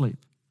it's asleep.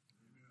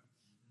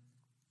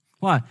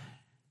 Why?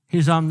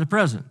 He's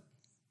omnipresent.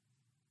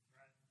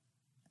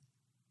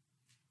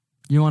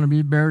 You want to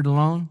be buried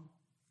alone?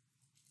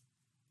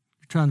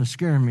 You're trying to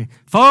scare me.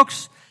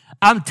 Folks,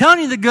 I'm telling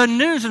you the good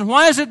news, and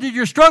why is it that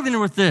you're struggling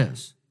with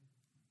this?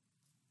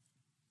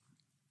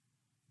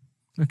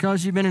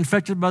 Because you've been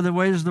infected by the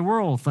ways the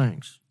world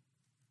thinks.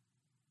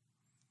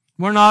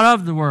 We're not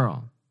of the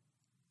world.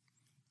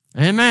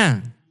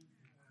 Amen.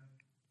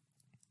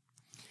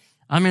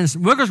 I mean,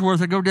 Wigglesworth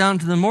would go down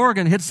to the morgue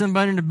and hit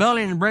somebody in the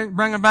belly and bring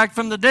them back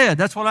from the dead.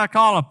 That's what I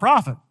call a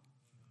prophet.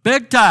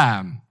 Big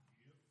time.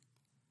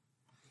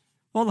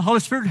 Well, the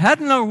Holy Spirit had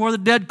to know where the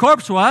dead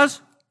corpse was.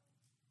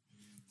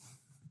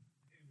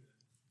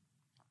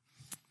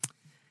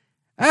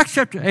 Acts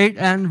chapter 8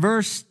 and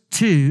verse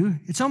 2.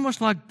 It's almost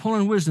like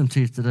pulling wisdom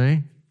teeth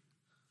today.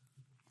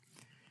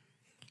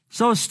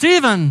 So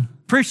Stephen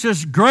preached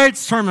this great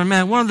sermon,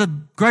 man, one of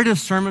the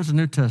greatest sermons in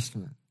the New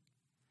Testament.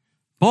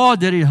 Boy,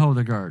 did he hold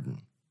the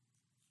garden.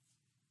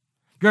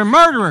 You're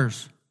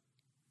murderers.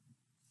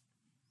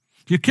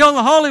 You killed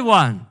the Holy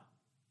One.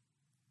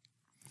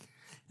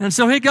 And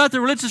so he got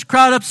the religious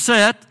crowd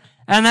upset,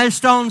 and they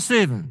stoned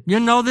Stephen. You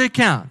know the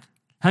account.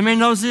 How many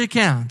knows the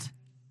account?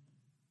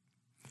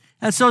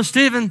 And so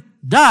Stephen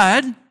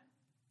died.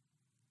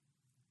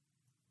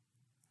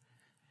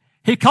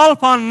 He called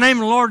upon the name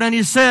of the Lord, and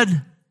he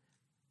said,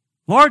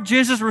 Lord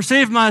Jesus,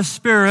 receive my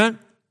spirit,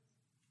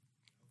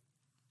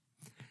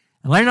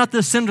 and lay not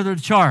this sin to their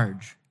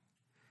charge.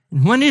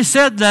 And when he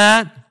said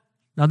that,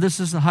 now this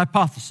is a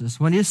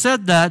hypothesis, when he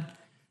said that,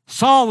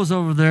 Saul was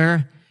over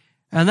there,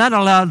 and that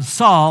allowed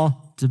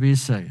Saul to be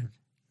saved.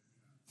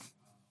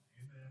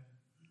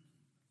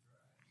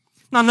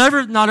 Now,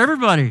 not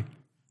everybody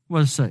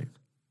was saved,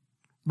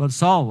 but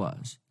Saul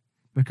was,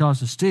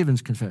 because of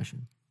Stephen's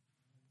confession.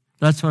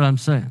 That's what I'm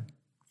saying.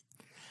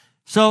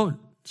 So,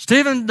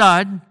 Stephen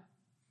died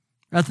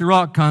at the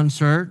rock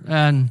concert,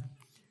 and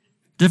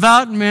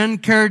devout men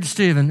carried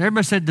Stephen.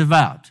 Everybody said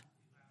devout.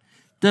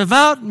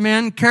 Devout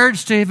men carried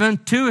Stephen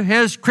to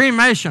his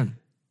cremation.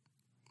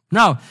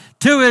 No,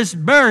 to his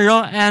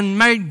burial, and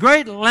made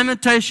great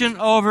lamentation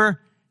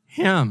over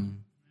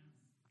him.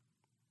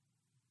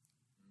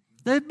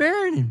 They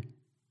buried him.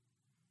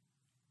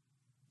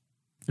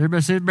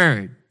 Everybody said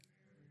buried.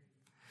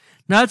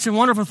 Now, it's a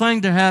wonderful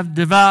thing to have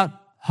devout,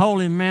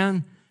 holy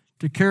men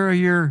to carry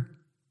your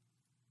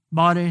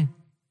body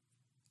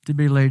to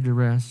be laid to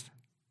rest.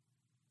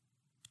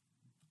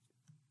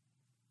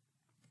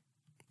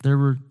 They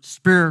were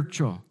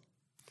spiritual.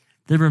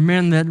 They were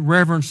men that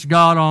reverenced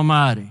God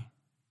Almighty.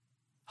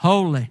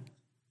 Holy.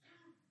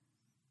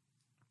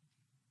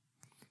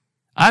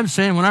 I'm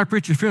saying when I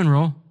preach a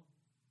funeral,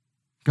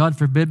 God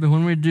forbid, but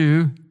when we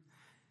do,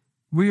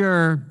 we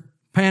are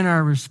paying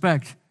our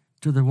respect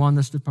to the one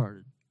that's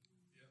departed.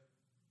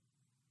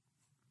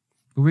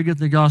 But we get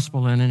the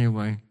gospel in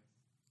anyway.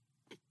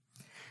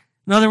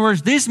 In other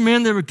words, these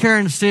men that were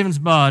carrying Stephen's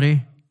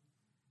body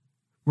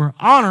were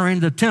honoring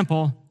the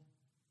temple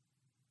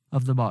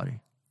of the body.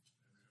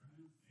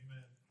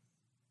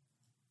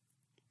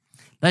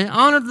 They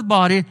honored the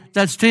body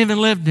that Stephen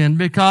lived in,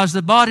 because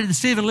the body that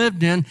Stephen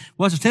lived in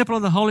was the temple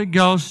of the Holy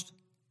Ghost,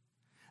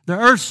 the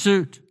earth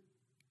suit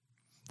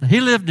that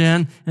he lived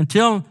in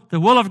until the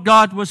will of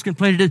God was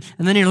completed,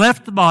 and then he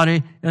left the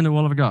body in the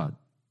will of God.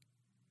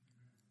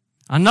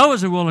 I know it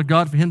was the will of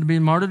God for him to be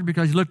martyred,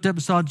 because he looked up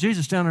and saw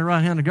Jesus standing on the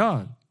right hand of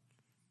God.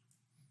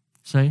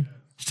 See?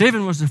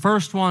 Stephen was the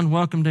first one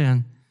welcomed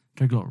in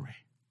to glory.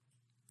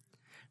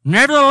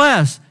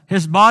 Nevertheless,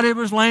 his body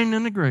was laying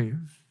in the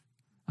grave,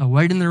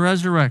 awaiting the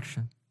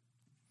resurrection.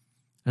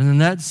 And in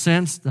that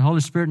sense, the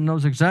Holy Spirit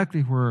knows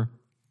exactly where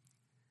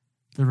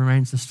the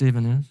remains of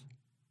Stephen is.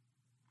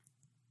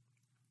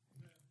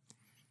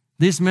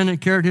 These men that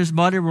carried his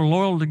body were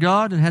loyal to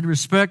God and had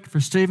respect for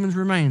Stephen's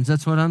remains.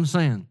 That's what I'm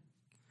saying.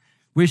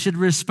 We should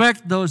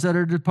respect those that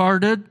are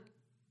departed,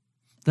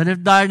 that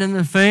have died in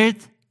the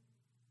faith.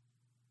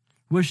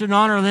 We should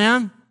honor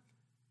them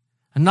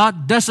and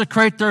not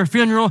desecrate their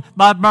funeral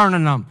by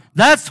burning them.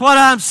 That's what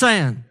I'm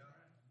saying.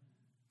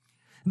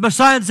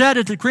 Besides that,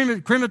 at the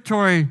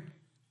crematory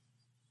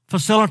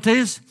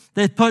facilities,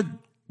 they put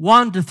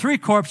 1 to 3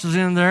 corpses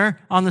in there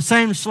on the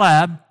same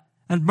slab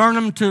and burn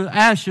them to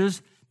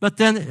ashes, but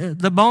then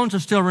the bones are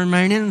still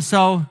remaining, and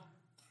so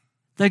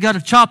they got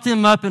to chop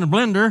them up in a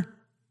blender.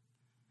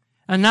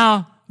 And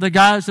now the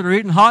guys that are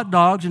eating hot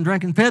dogs and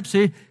drinking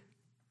Pepsi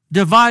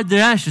divide the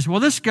ashes. Well,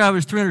 this guy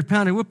was 300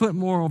 pounds, and we'll put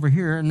more over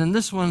here. And then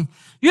this one,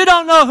 you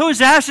don't know whose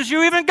ashes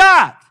you even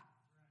got.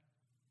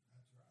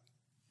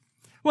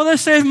 Well, they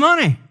save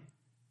money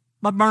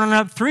by burning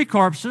up 3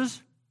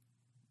 corpses.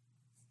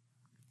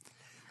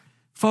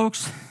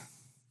 Folks,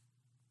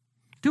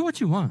 do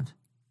what you want.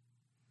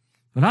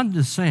 But I'm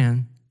just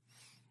saying,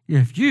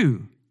 if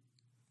you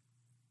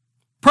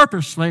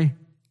purposely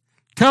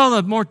tell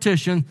the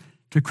mortician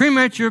to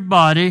cremate your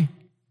body,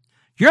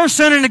 you're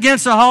sinning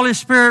against the Holy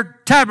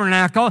Spirit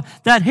tabernacle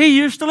that He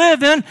used to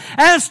live in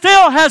and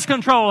still has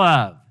control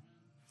of.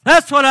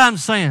 That's what I'm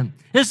saying.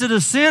 Is it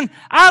a sin?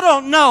 I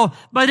don't know,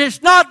 but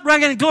it's not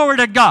bringing glory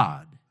to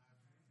God.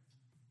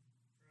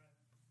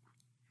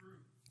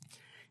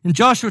 In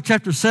Joshua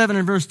chapter 7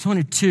 and verse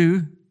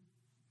 22,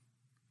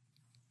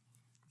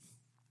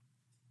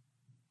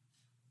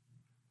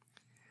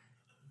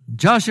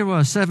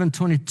 Joshua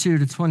 7:22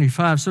 to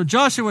 25. So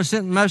Joshua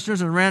sent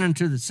messengers and ran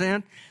into the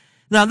tent.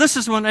 Now this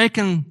is when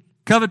Achan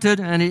coveted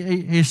and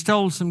he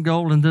stole some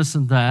gold and this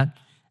and that.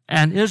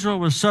 And Israel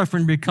was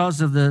suffering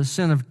because of the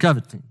sin of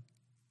coveting.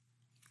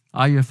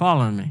 Are you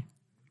following me?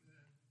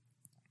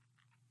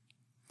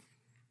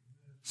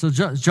 So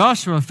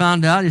Joshua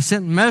found out, he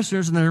sent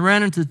messengers, and they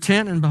ran into the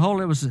tent, and behold,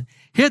 it was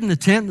hid in the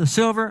tent, the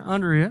silver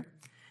under it.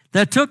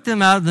 They took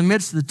them out of the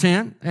midst of the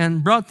tent,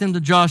 and brought them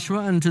to Joshua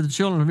and to the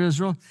children of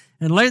Israel,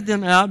 and laid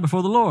them out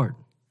before the Lord.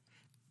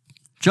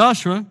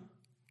 Joshua,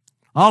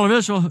 all of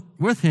Israel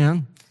with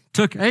him,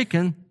 took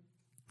Achan,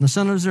 the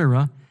son of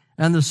Zerah,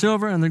 and the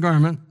silver and the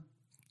garment,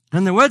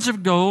 and the wedge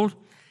of gold,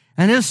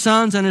 and his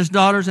sons and his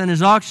daughters, and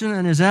his oxen,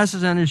 and his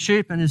asses, and his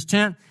sheep, and his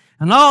tent,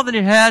 and all that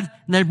he had,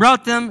 and they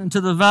brought them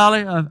into the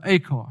valley of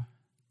Achor.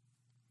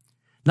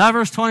 Now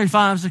verse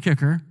 25 is the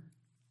kicker.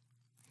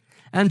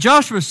 And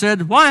Joshua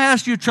said, why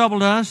hast you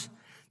troubled us?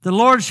 The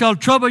Lord shall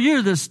trouble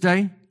you this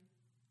day.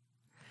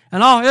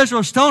 And all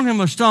Israel stoned him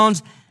with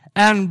stones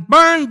and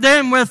burned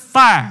them with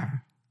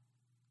fire.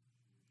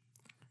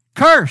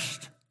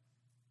 Cursed.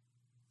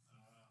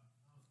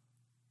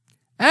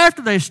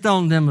 After they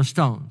stoned them with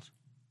stones.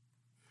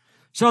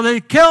 So they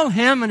killed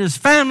him and his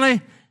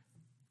family.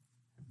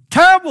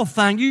 Terrible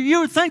thing.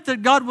 You would think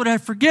that God would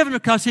have forgiven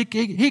because he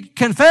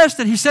confessed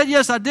it. He said,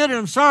 yes, I did it.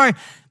 I'm sorry.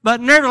 But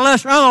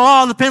nevertheless, under the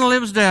law, the penalty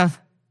was death.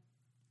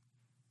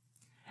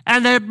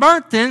 And they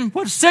burnt them,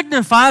 which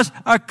signifies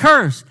a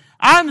curse.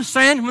 I'm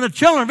saying when the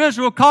children of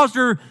Israel caused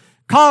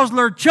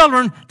their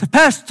children to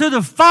pass through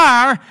the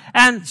fire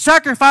and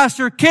sacrifice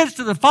their kids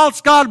to the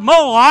false god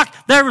Moloch,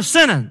 they were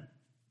sinning.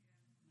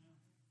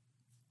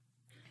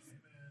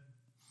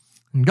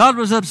 And God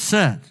was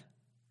upset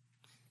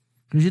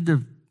because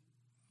you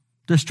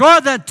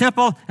destroyed that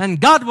temple and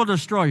God will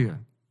destroy you.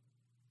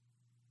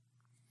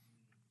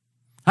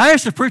 I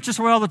used to preach this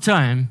way all the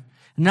time,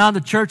 and now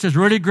the church has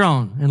really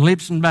grown in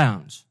leaps and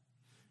bounds.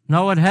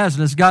 No, it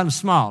hasn't. It's gotten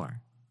smaller.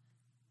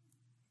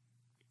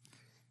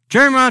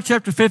 Jeremiah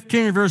chapter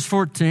 15 verse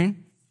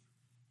 14.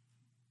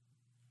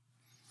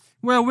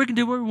 Well, we can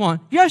do what we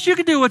want. Yes, you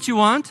can do what you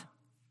want.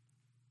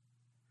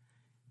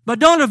 But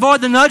don't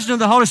avoid the nudging of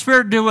the Holy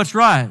Spirit to do what's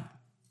right.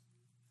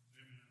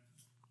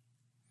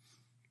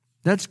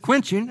 That's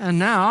quenching, and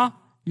now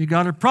you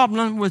got a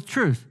problem with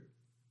truth.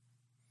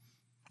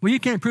 Well, you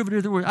can't prove it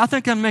either way. I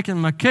think I'm making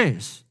my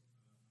case.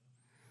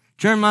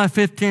 Jeremiah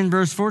 15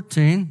 verse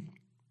 14.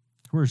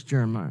 Where's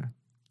Jeremiah?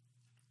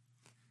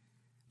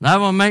 I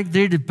will make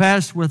thee to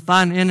pass with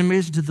thine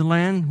enemies into the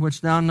land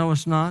which thou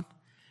knowest not.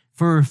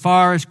 For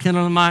fire is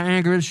kindled in my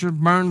anger, it shall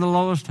burn the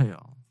lowest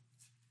hell.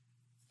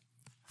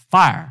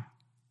 Fire.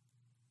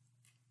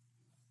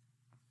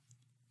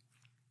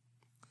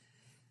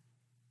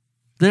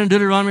 Then in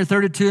Deuteronomy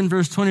 32 and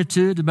verse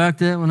 22, to back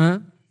that one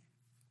up.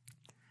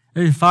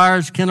 A fire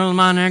is kindled in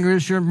mine anger,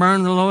 it shall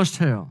burn the lowest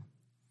hell.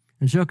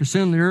 And shall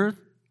consume the earth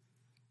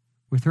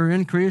with her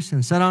increase,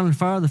 and set on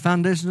fire the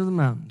foundations of the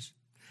mountains.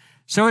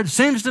 So it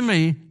seems to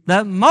me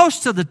that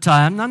most of the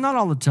time, now not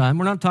all the time,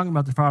 we're not talking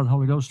about the fire of the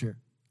Holy Ghost here.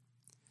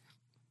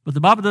 But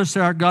the Bible does say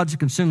our God's a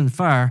consuming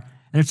fire,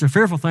 and it's a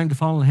fearful thing to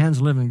fall in the hands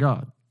of the living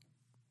God.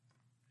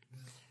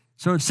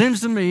 So it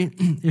seems to me,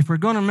 if we're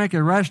going to make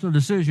a rational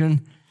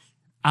decision,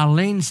 I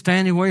lean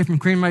staying away from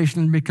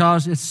cremation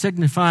because it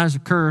signifies a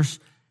curse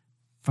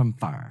from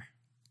fire.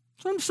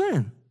 That's what I'm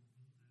saying.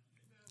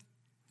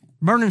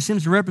 Burning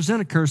seems to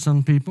represent a curse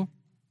on people.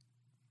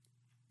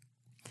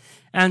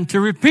 And to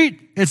repeat,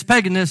 it's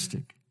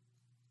paganistic.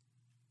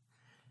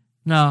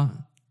 Now,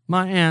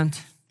 my aunt,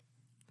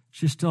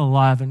 she's still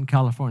alive in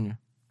California.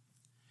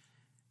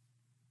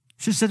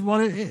 She said, well,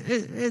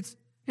 it's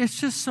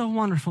just so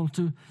wonderful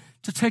to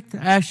take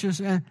the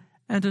ashes and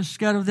to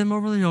scatter them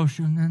over the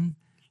ocean. And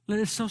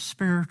It's so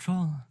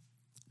spiritual.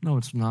 No,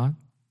 it's not.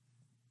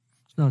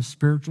 It's not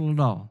spiritual at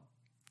all.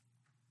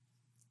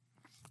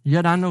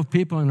 Yet I know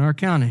people in our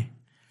county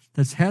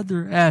that's had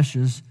their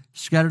ashes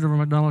scattered over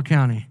McDonald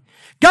County.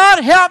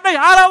 God help me,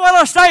 I don't want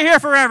to stay here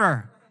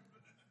forever.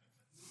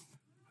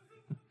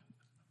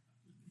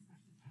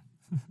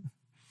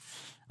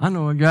 I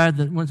know a guy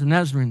that went to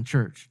Nazarene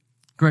Church.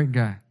 Great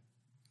guy.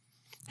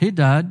 He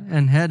died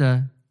and had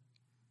a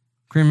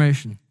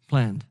cremation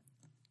planned.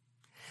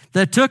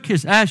 They took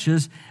his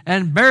ashes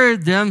and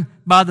buried them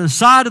by the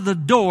side of the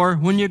door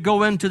when you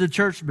go into the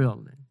church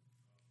building.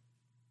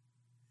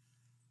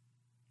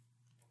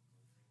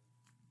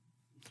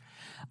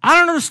 I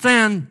don't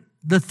understand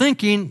the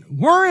thinking.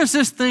 Where does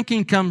this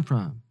thinking come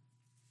from?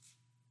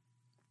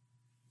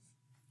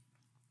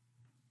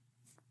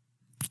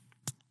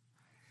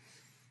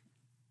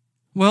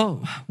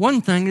 Well,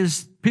 one thing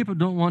is people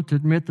don't want to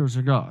admit there's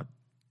a God.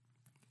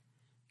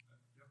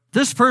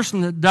 This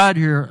person that died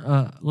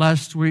here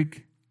last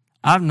week,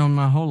 I've known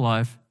my whole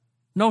life.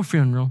 No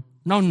funeral,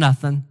 no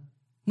nothing,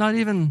 not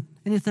even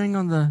anything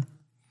on the,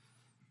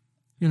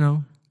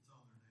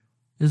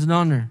 is it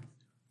on there?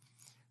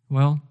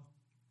 Well,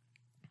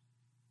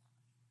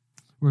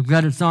 we're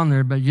glad it's on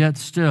there, but yet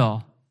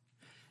still.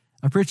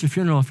 I preached a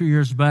funeral a few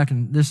years back,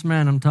 and this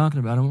man I'm talking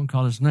about, I won't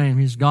call his name,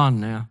 he's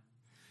gone now.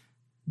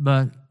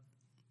 But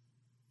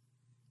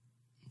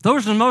there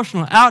was an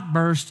emotional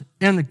outburst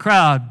in the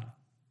crowd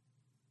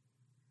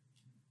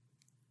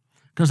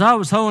because I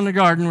was hoeing the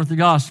garden with the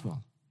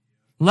gospel.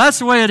 Well, that's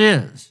the way it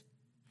is.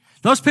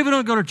 Those people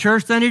don't go to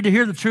church. They need to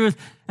hear the truth,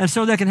 and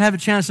so they can have a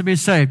chance to be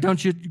saved.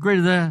 Don't you agree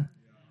to that?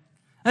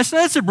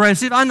 That's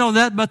abrasive. I know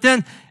that, but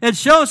then it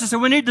shows us that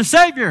we need the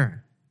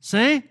Savior.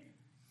 See?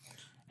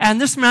 And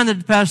this man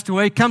that passed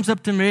away comes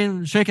up to me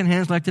and shaking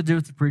hands like they do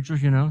with the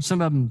preachers,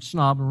 Some of them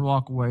snob and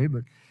walk away,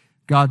 but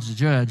God's the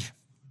judge.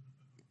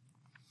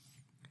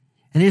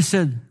 And he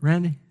said,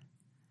 Randy,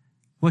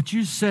 what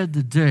you said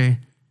today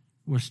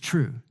was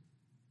true.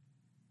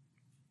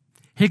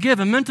 He gave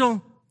a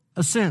mental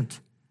assent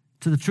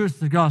to the truth of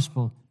the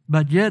gospel,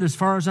 but yet, as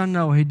far as I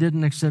know, he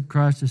didn't accept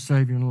Christ as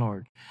Savior and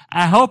Lord.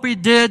 I hope he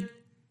did,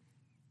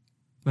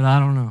 but I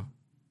don't know.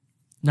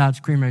 Now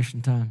it's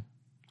cremation time.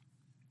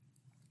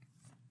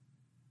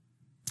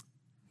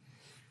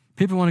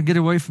 People want to get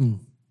away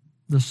from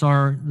the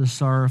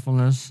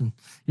sorrowfulness. And,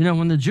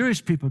 when the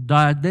Jewish people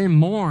died, they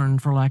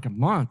mourned for like a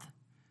month,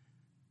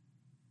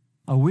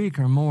 a week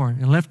or more,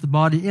 and left the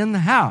body in the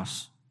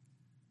house.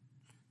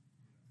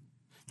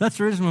 That's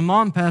the reason my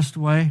mom passed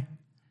away.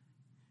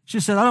 She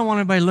said, I don't want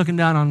anybody looking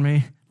down on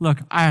me. Look,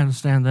 I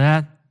understand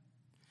that.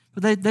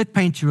 But they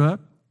paint you up,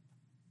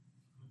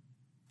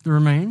 the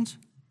remains.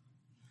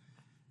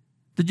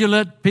 Did you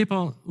let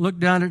people look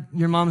down at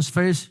your mom's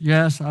face?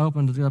 Yes, I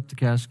opened up the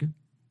casket.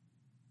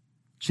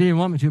 She didn't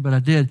want me to, but I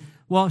did.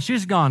 Well,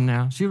 she's gone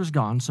now. She was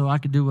gone, so I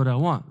could do what I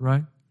want,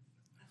 right?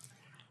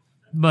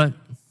 But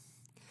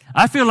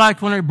I feel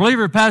like when a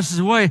believer passes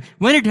away,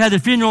 we need to have the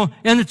funeral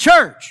in the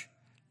church,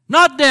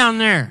 not down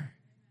there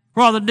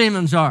where all the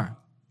demons are.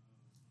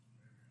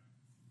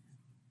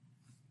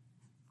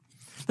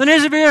 There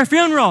needs to be a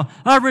funeral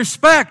of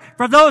respect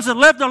for those that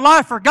lived their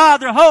life for God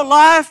their whole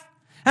life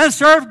and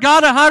served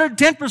God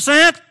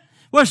 110%,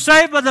 was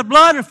saved by the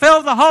blood and filled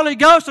with the Holy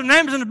Ghost, and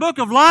names in the book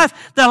of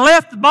life, that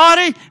left the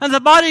body, and the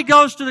body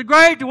goes to the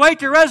grave to wait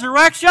the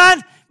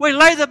resurrection. We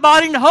lay the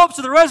body in the hopes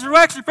of the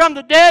resurrection from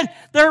the dead.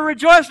 They're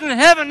rejoicing in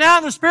heaven now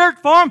in the spirit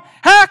form.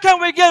 How can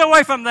we get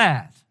away from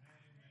that?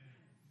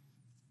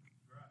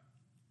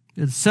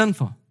 It's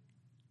sinful.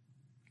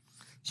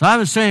 So I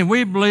was saying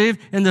we believe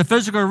in the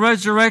physical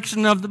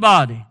resurrection of the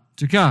body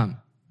to come.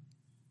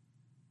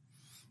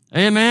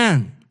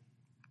 Amen.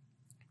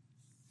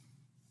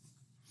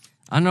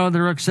 I know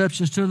there are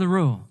exceptions to the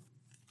rule.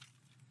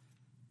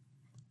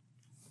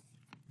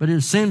 But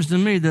it seems to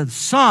me that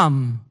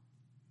some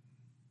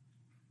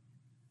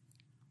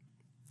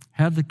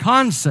have the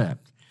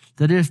concept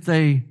that if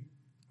they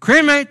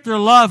cremate their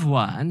loved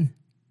one,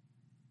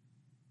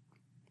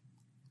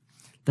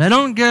 they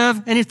don't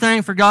give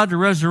anything for God to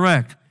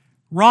resurrect.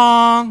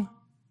 Wrong.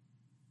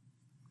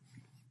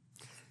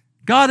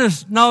 God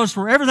knows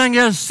where everything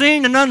is,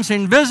 seen and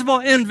unseen, visible,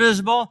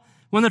 invisible.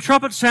 When the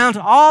trumpet sounds,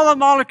 all the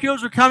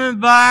molecules are coming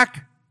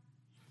back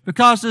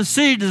because the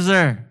seed is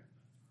there.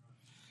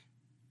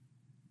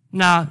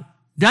 Now,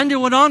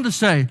 Daniel went on to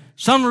say,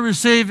 some will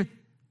receive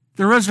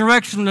the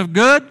resurrection of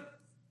good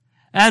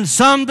and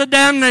some the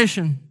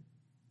damnation.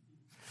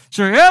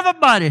 So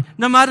everybody,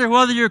 no matter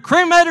whether you're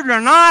cremated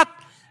or not,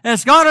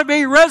 it's going to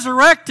be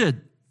resurrected.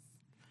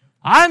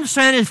 I'm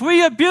saying if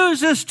we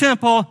abuse this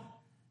temple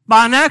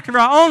by an act of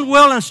our own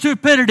will and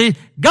stupidity,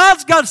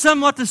 God's got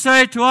somewhat to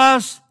say to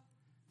us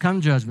come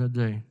judgment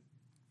day.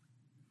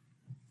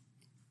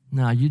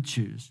 Now you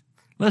choose.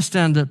 Let's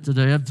stand up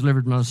today. I've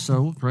delivered my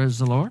soul. Praise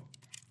the Lord.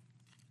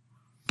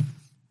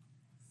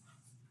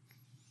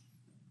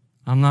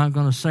 I'm not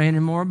going to say any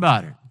more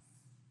about it.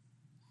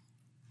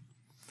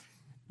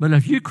 But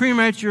if you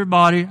cremate your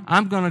body,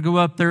 I'm going to go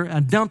up there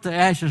and dump the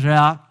ashes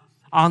out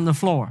on the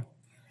floor.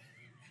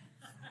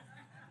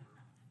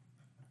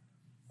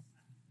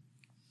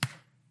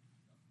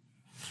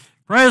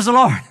 Praise the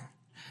Lord.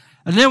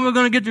 And then we're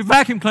going to get your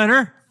vacuum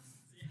cleaner.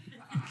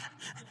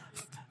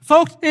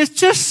 Folks, it's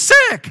just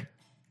sick.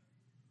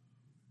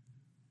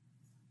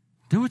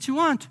 Do what you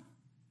want.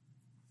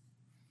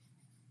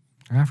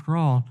 After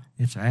all,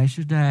 it's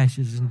ashes to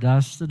ashes and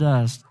dust to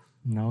dust.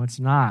 No, it's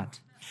not.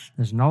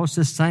 There's no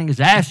such thing as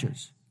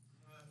ashes.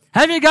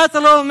 Have you got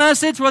the little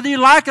message, whether you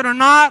like it or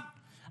not?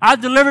 I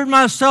delivered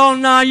my soul,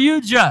 now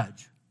you judge.